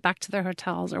and went back to their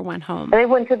hotels or went home. They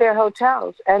went to their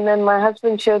hotels. And then my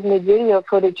husband showed me video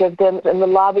footage of them in the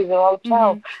lobby of the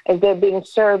hotel as they're being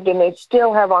served, and they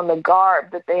still have on the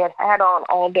garb that they had on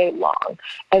all day long.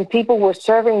 And people were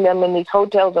serving them in these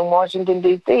hotels in Washington,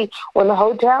 D.C., when the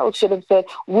hotel should have said,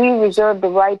 we reserve the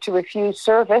right to refuse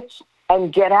service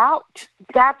and get out.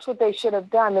 That's what they should have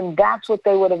done, and that's what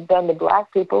they would have done to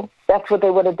black people. That's what they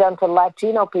would have done to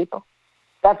Latino people.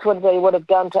 That's what they would have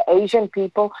done to Asian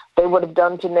people. They would have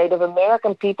done to Native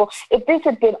American people. If this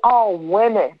had been all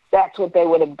women, that's what they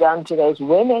would have done to those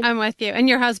women. I'm with you. And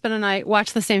your husband and I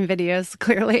watch the same videos,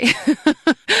 clearly.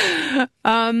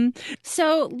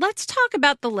 So let's talk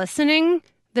about the listening,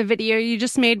 the video you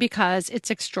just made, because it's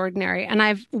extraordinary. And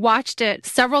I've watched it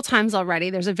several times already.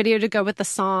 There's a video to go with the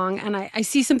song, and I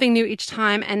see something new each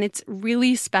time, and it's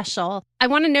really special. I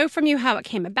want to know from you how it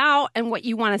came about and what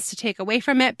you want us to take away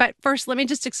from it. But first, let me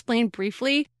just explain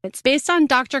briefly. It's based on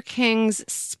Dr. King's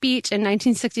speech in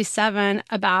 1967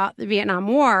 about the Vietnam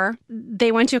War.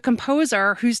 They went to a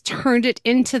composer who's turned it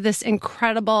into this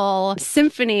incredible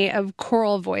symphony of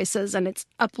choral voices, and it's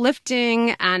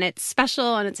uplifting, and it's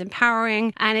special, and it's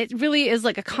empowering. And it really is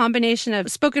like a combination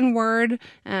of spoken word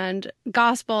and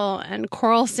gospel and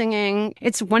choral singing.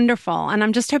 It's wonderful. And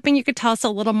I'm just hoping you could tell us a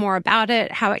little more about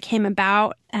it, how it came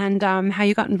about, and how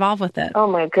you got involved with it. Oh,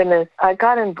 my goodness. I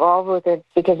got involved with it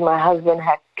because my husband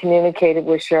had communicated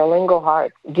with Cheryl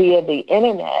Engelhardt via the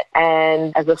internet.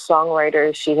 And as a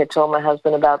songwriter, she had told my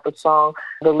husband about the song,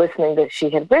 the listening that she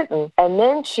had written. And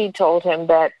then she told him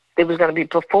that it was going to be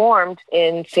performed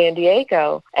in San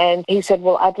Diego. And he said,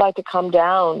 well, I'd like to come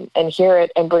down and hear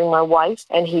it and bring my wife.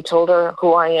 And he told her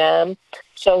who I am.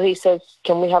 So he says,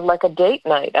 can we have like a date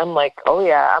night? I'm like, oh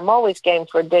yeah, I'm always game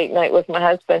for a date night with my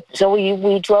husband. So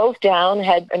we drove down,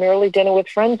 had an early dinner with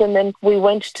friends, and then we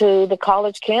went to the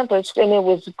college campus, and it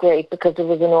was great because there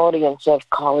was an audience of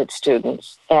college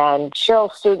students. And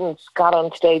Cheryl's students got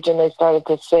on stage and they started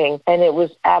to sing, and it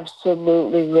was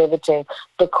absolutely riveting.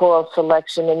 The choral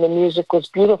selection and the music was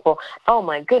beautiful. Oh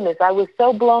my goodness, I was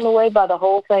so blown away by the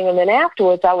whole thing. And then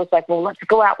afterwards, I was like, well, let's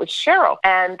go out with Cheryl.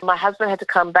 And my husband had to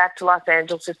come back to Los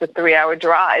Angeles. It's a 3-hour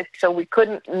drive, so we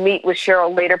couldn't meet with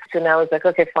Cheryl later. And I was like,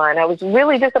 okay, fine. I was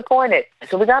really disappointed.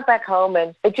 So we got back home,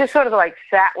 and it just sort of like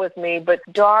sat with me. But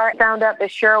Dar found out that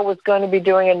Cheryl was going to be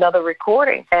doing another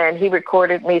recording, and he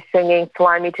recorded me singing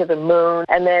Fly Me to the Moon.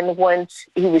 And then once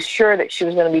he was sure that she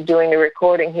was going to be doing the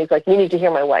recording, he's like, you need to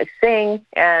hear my wife sing.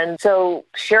 And so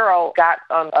Cheryl got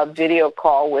on a video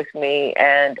call with me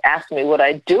and asked me would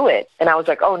I do it. And I was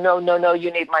like, oh, no,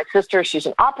 you need my sister. She's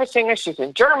an opera singer. She's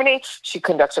in Germany. She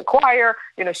conducts a choir.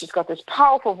 You know, she's got this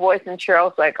powerful voice. And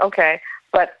Cheryl's like, okay,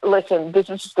 but listen, this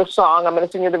is the song. I'm going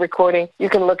to sing you the recording. You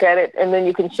can look at it, and then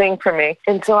you can sing for me.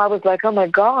 And so I was like, oh, my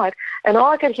God. And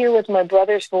all I could hear was my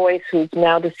brother's voice, who's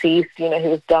now deceased. You know, he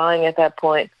was dying at that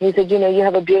point. He said, you know, you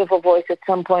have a beautiful voice. At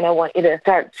some point, I want you to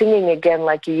start singing again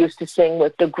like you used to sing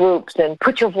with the groups and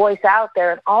put your voice out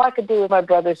there. And all I could do was my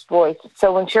brother's voice.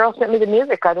 So when Cheryl sent me the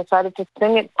music, I decided to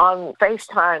sing it on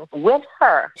FaceTime with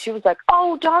her. She was like,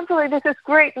 oh, Dawnzelle, this is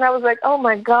great. And I was like, oh,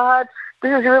 my God.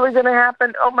 This is really going to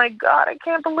happen. Oh, my God, I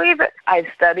can't believe it. I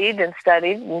studied and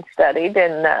studied and studied,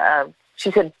 and she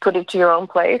said, put it to your own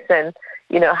place and,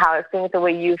 you know, how to sing it the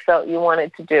way you felt you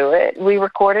wanted to do it. We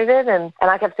recorded it, and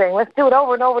I kept saying, let's do it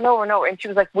over and over and over and over. And she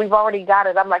was like, we've already got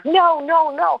it. I'm like,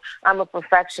 no. I'm a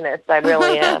perfectionist. I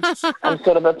really am. I'm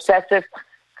sort of obsessive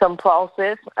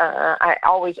compulsive. I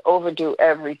always overdo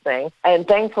everything. And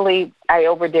thankfully, I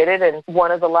overdid it. And one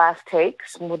of the last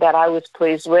takes that I was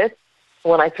pleased with,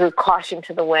 when I threw caution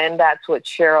to the wind, that's what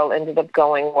Cheryl ended up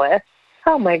going with.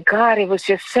 Oh, my God, it was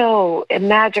just so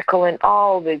magical, and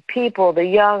all the people, the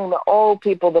young, the old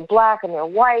people, the black and the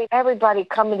white, everybody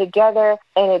coming together,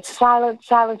 and it's silence.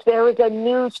 There was a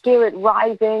new spirit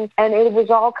rising, and it was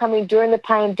all coming during the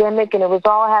pandemic, and it was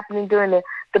all happening during the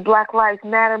Black Lives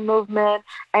Matter movement.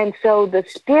 And so the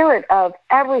spirit of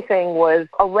everything was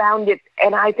around it.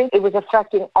 And I think it was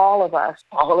affecting all of us,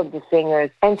 all of the singers.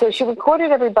 And so she recorded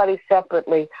everybody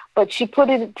separately, but she put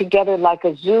it together like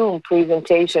a Zoom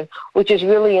presentation, which is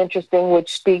really interesting,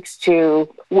 which speaks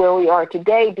to where we are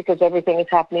today because everything is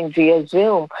happening via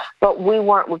Zoom. But we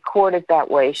weren't recorded that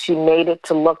way. She made it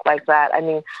to look like that. I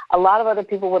mean, a lot of other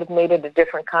people would have made it a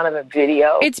different kind of a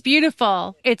video. It's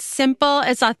beautiful. It's simple.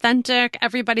 It's authentic.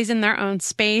 Everybody's in their own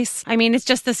space. I mean, it's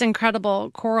just this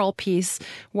incredible choral piece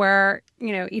where,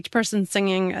 you know, each person's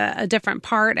singing a different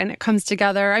part and it comes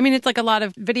together. I mean, it's like a lot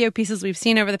of video pieces we've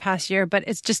seen over the past year, but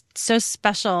it's just so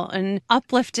special and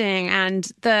uplifting. And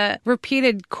the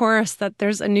repeated chorus that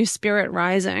there's a new spirit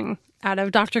rising out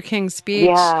of Dr. King's speech.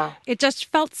 Yeah. It just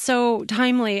felt so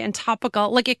timely and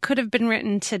topical, like it could have been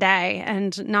written today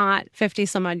and not 50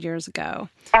 some odd years ago.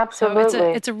 Absolutely.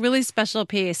 So it's a really special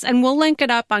piece. And we'll link it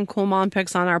up on Cool Mom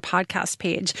Picks on our podcast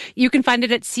page. You can find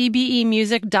it at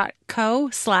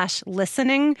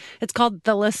cbemusic.co/listening. It's called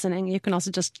The Listening. You can also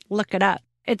just look it up.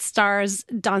 It stars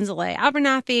Dawnzelle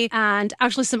Abernathy and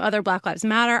actually some other Black Lives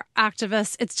Matter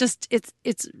activists.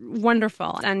 It's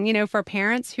wonderful. And, you know, for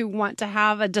parents who want to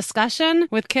have a discussion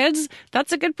with kids,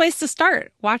 that's a good place to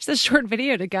start. Watch this short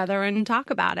video together and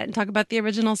talk about it and talk about the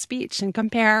original speech and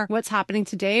compare what's happening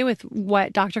today with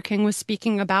what Dr. King was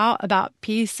speaking about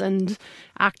peace and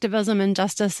activism and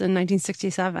justice in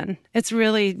 1967. It's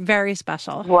really very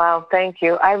special. Wow, thank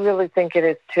you. I really think it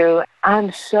is too.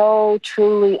 I'm so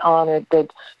truly honored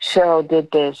that Cheryl did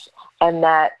this and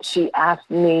that she asked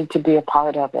me to be a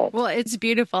part of it. Well, it's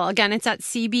beautiful. Again, it's at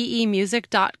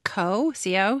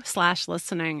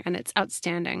cbemusic.co/listening, and it's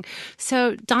outstanding.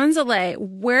 So, Dawnzelle,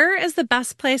 where is the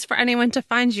best place for anyone to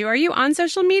find you? Are you on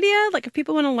social media? Like, if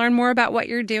people want to learn more about what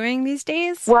you're doing these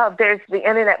days? Well, there's the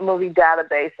Internet Movie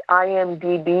Database,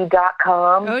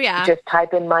 imdb.com. Oh, yeah. Just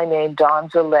type in my name,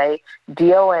 Dawnzelle,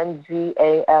 Donzaleigh,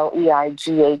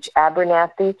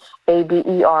 Abernathy,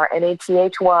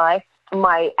 Abernathy.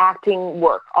 My acting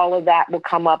work, all of that will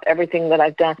come up, everything that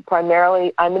I've done.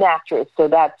 Primarily, I'm an actress, so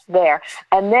that's there.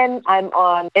 And then I'm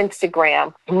on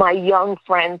Instagram. My young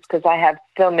friends, because I have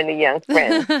so many young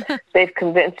friends, they've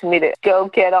convinced me to go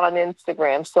get on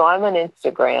Instagram. So I'm on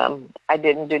Instagram. I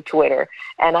didn't do Twitter.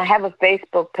 And I have a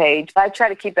Facebook page. I try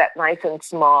to keep that nice and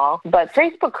small. But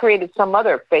Facebook created some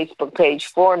other Facebook page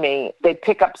for me. They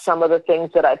pick up some of the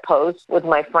things that I post with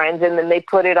my friends, and then they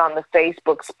put it on the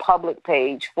Facebook's public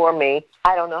page for me. me.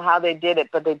 I don't know how they did it,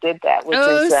 but they did that, which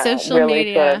is social really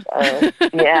media. good.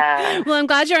 Yeah. Well, I'm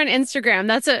glad you're on Instagram.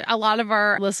 That's a lot of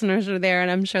our listeners are there, and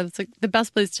I'm sure that's the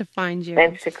best place to find you.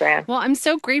 Instagram. Well, I'm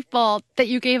so grateful that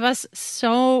you gave us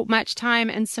so much time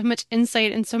and so much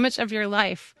insight and so much of your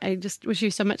life. I just wish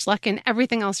you so much luck in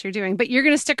everything else you're doing. But you're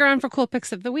going to stick around for Cool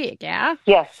Picks of the Week, yeah?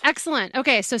 Yes. Excellent.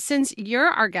 Okay, so since you're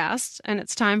our guest and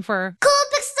it's time for Cool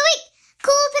Picks of the Week,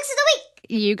 Cool Picks of the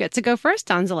Week, you get to go first,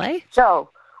 Donzale. So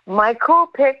my cool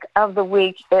pick of the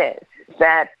week is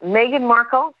that Meghan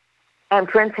Markle and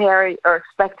Prince Harry are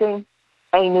expecting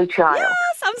a new child.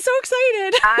 Yes, I'm so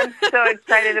excited. I'm so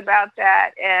excited about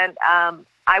that. And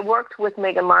I worked with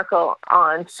Meghan Markle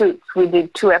on Suits. We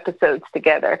did 2 episodes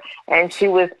together, and she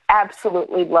was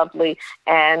absolutely lovely.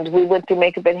 And we went through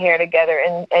makeup and hair together,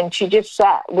 and she just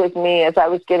sat with me as I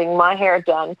was getting my hair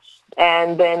done.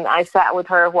 And then I sat with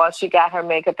her while she got her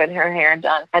makeup and her hair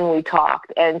done, and we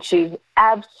talked. And she's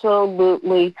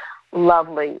absolutely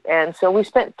lovely. And so we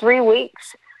spent 3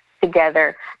 weeks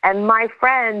together. And my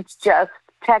friends just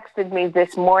texted me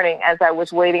this morning as I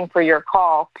was waiting for your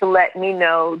call to let me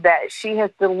know that she has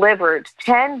delivered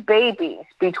 10 babies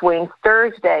between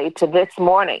Thursday to this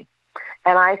morning.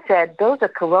 And I said, those are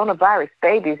coronavirus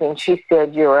babies. And she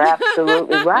said, you're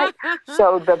absolutely right.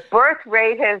 So the birth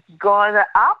rate has gone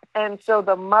up, and so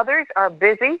the mothers are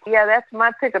busy. Yeah, that's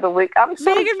my pick of the week. I'm so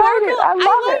Meghan excited. Markle, I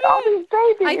love it. All these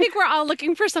babies. I think we're all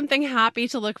looking for something happy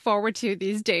to look forward to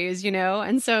these days, you know?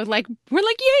 And so, like, we're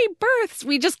like, yay, births.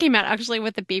 We just came out actually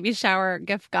with the baby shower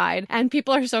gift guide, and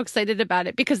people are so excited about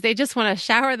it because they just want to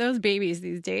shower those babies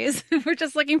these days. We're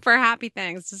just looking for happy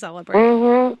things to celebrate.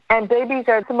 Mm-hmm. And babies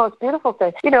are the most beautiful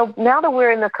thing. You know, now that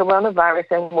we're in the coronavirus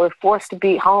and we're forced to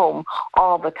be home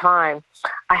all the time,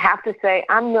 I have to say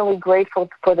I'm really grateful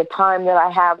for the time that I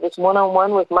have this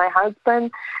one-on-one with my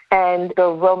husband and the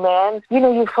romance. You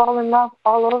know, you fall in love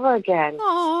all over again.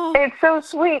 Aww. It's so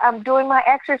sweet. I'm doing my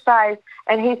exercise,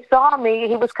 and he saw me.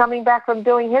 He was coming back from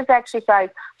doing his exercise,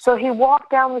 so he walked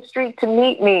down the street to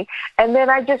meet me, and then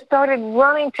I just started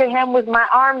running to him with my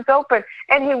arms open,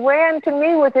 and he ran to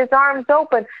me with his arms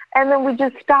open, and then we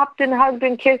just stopped and hugged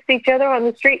and kissed each other on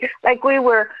the street like we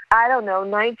were, I don't know,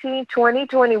 19, 20,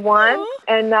 21. Aww.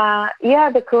 And, yeah,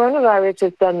 the coronavirus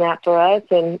has done that for us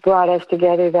and brought us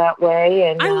together that way.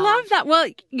 And I love that. Well,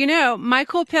 you know, my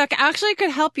cool pick actually could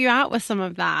help you out with some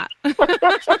of that.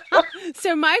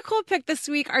 So my cool pick this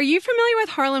week, are you familiar with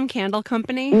Harlem Candle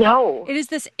Company? No. It is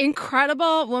this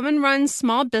incredible woman-run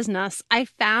small business. I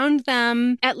found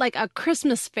them at like a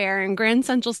Christmas fair in Grand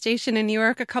Central Station in New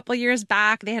York a couple years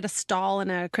back. They had a stall in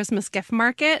a Christmas gift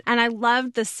market, and I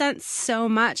loved the scent so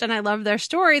much, and I loved their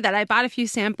story that I bought a few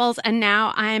samples, and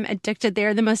now I'm addicted.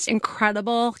 They're the most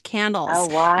incredible candles. Oh,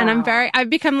 wow. And I've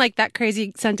become like that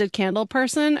crazy scented candle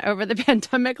person over the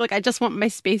pandemic. Like, I just want my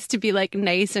space to be like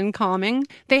nice and calming.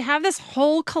 They have this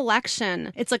whole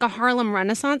collection. It's like a Harlem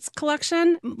Renaissance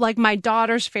collection. Like, my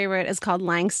daughter's favorite is called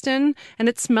Langston, and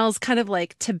it smells kind of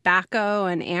like tobacco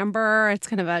and amber. It's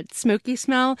kind of a smoky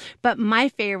smell. But my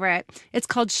favorite, it's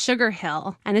called Sugar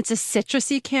Hill, and it's a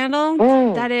citrusy candle.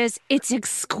 It's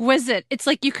exquisite. It's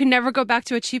like you can never go back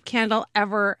to a cheap candle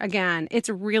ever again. It's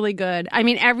really good. I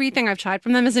mean, everything I've tried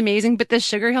from them is amazing, but this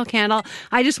Sugar Hill candle,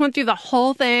 I just went through the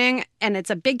whole thing, and it's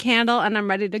a big candle, and I'm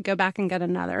ready to go back and get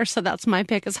another. So that's my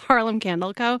pick, is Harlem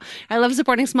Candle Co. I love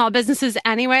supporting small businesses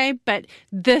anyway, but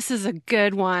this is a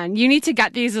good one. You need to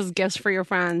get these as gifts for your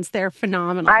friends. They're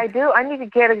phenomenal. I do. I need to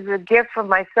get a gift for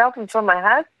myself and for my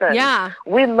husband. Yeah.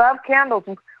 We love candles.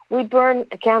 We burn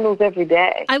candles every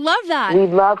day. I love that. We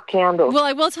love candles. Well,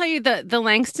 I will tell you the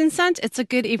Langston scent, it's a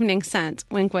good evening scent.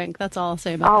 Wink, wink. That's all I'll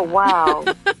say about Oh, that.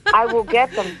 wow. I will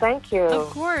get them. Thank you. Of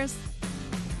course.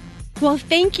 Well,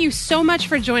 thank you so much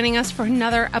for joining us for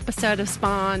another episode of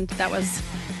Spawned. That was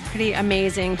pretty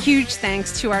amazing. Huge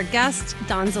thanks to our guest,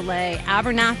 Donzale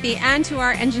Abernathy, and to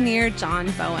our engineer, John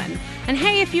Bowen. And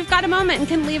hey, if you've got a moment and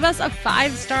can leave us a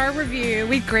 5-star review,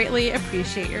 we'd greatly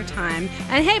appreciate your time.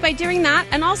 And hey, by doing that,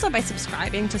 and also by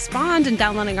subscribing to Spawned and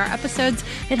downloading our episodes,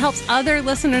 it helps other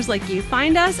listeners like you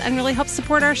find us and really helps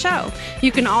support our show.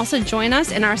 You can also join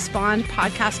us in our Spawned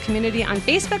podcast community on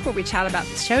Facebook, where we chat about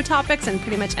the show topics and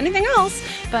pretty much anything else.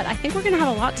 But I think we're going to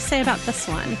have a lot to say about this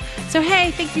one. So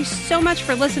hey, thank you so much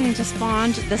for listening to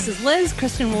Spawned. This is Liz.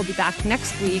 Kristen will be back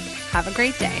next week. Have a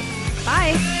great day.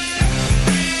 Bye.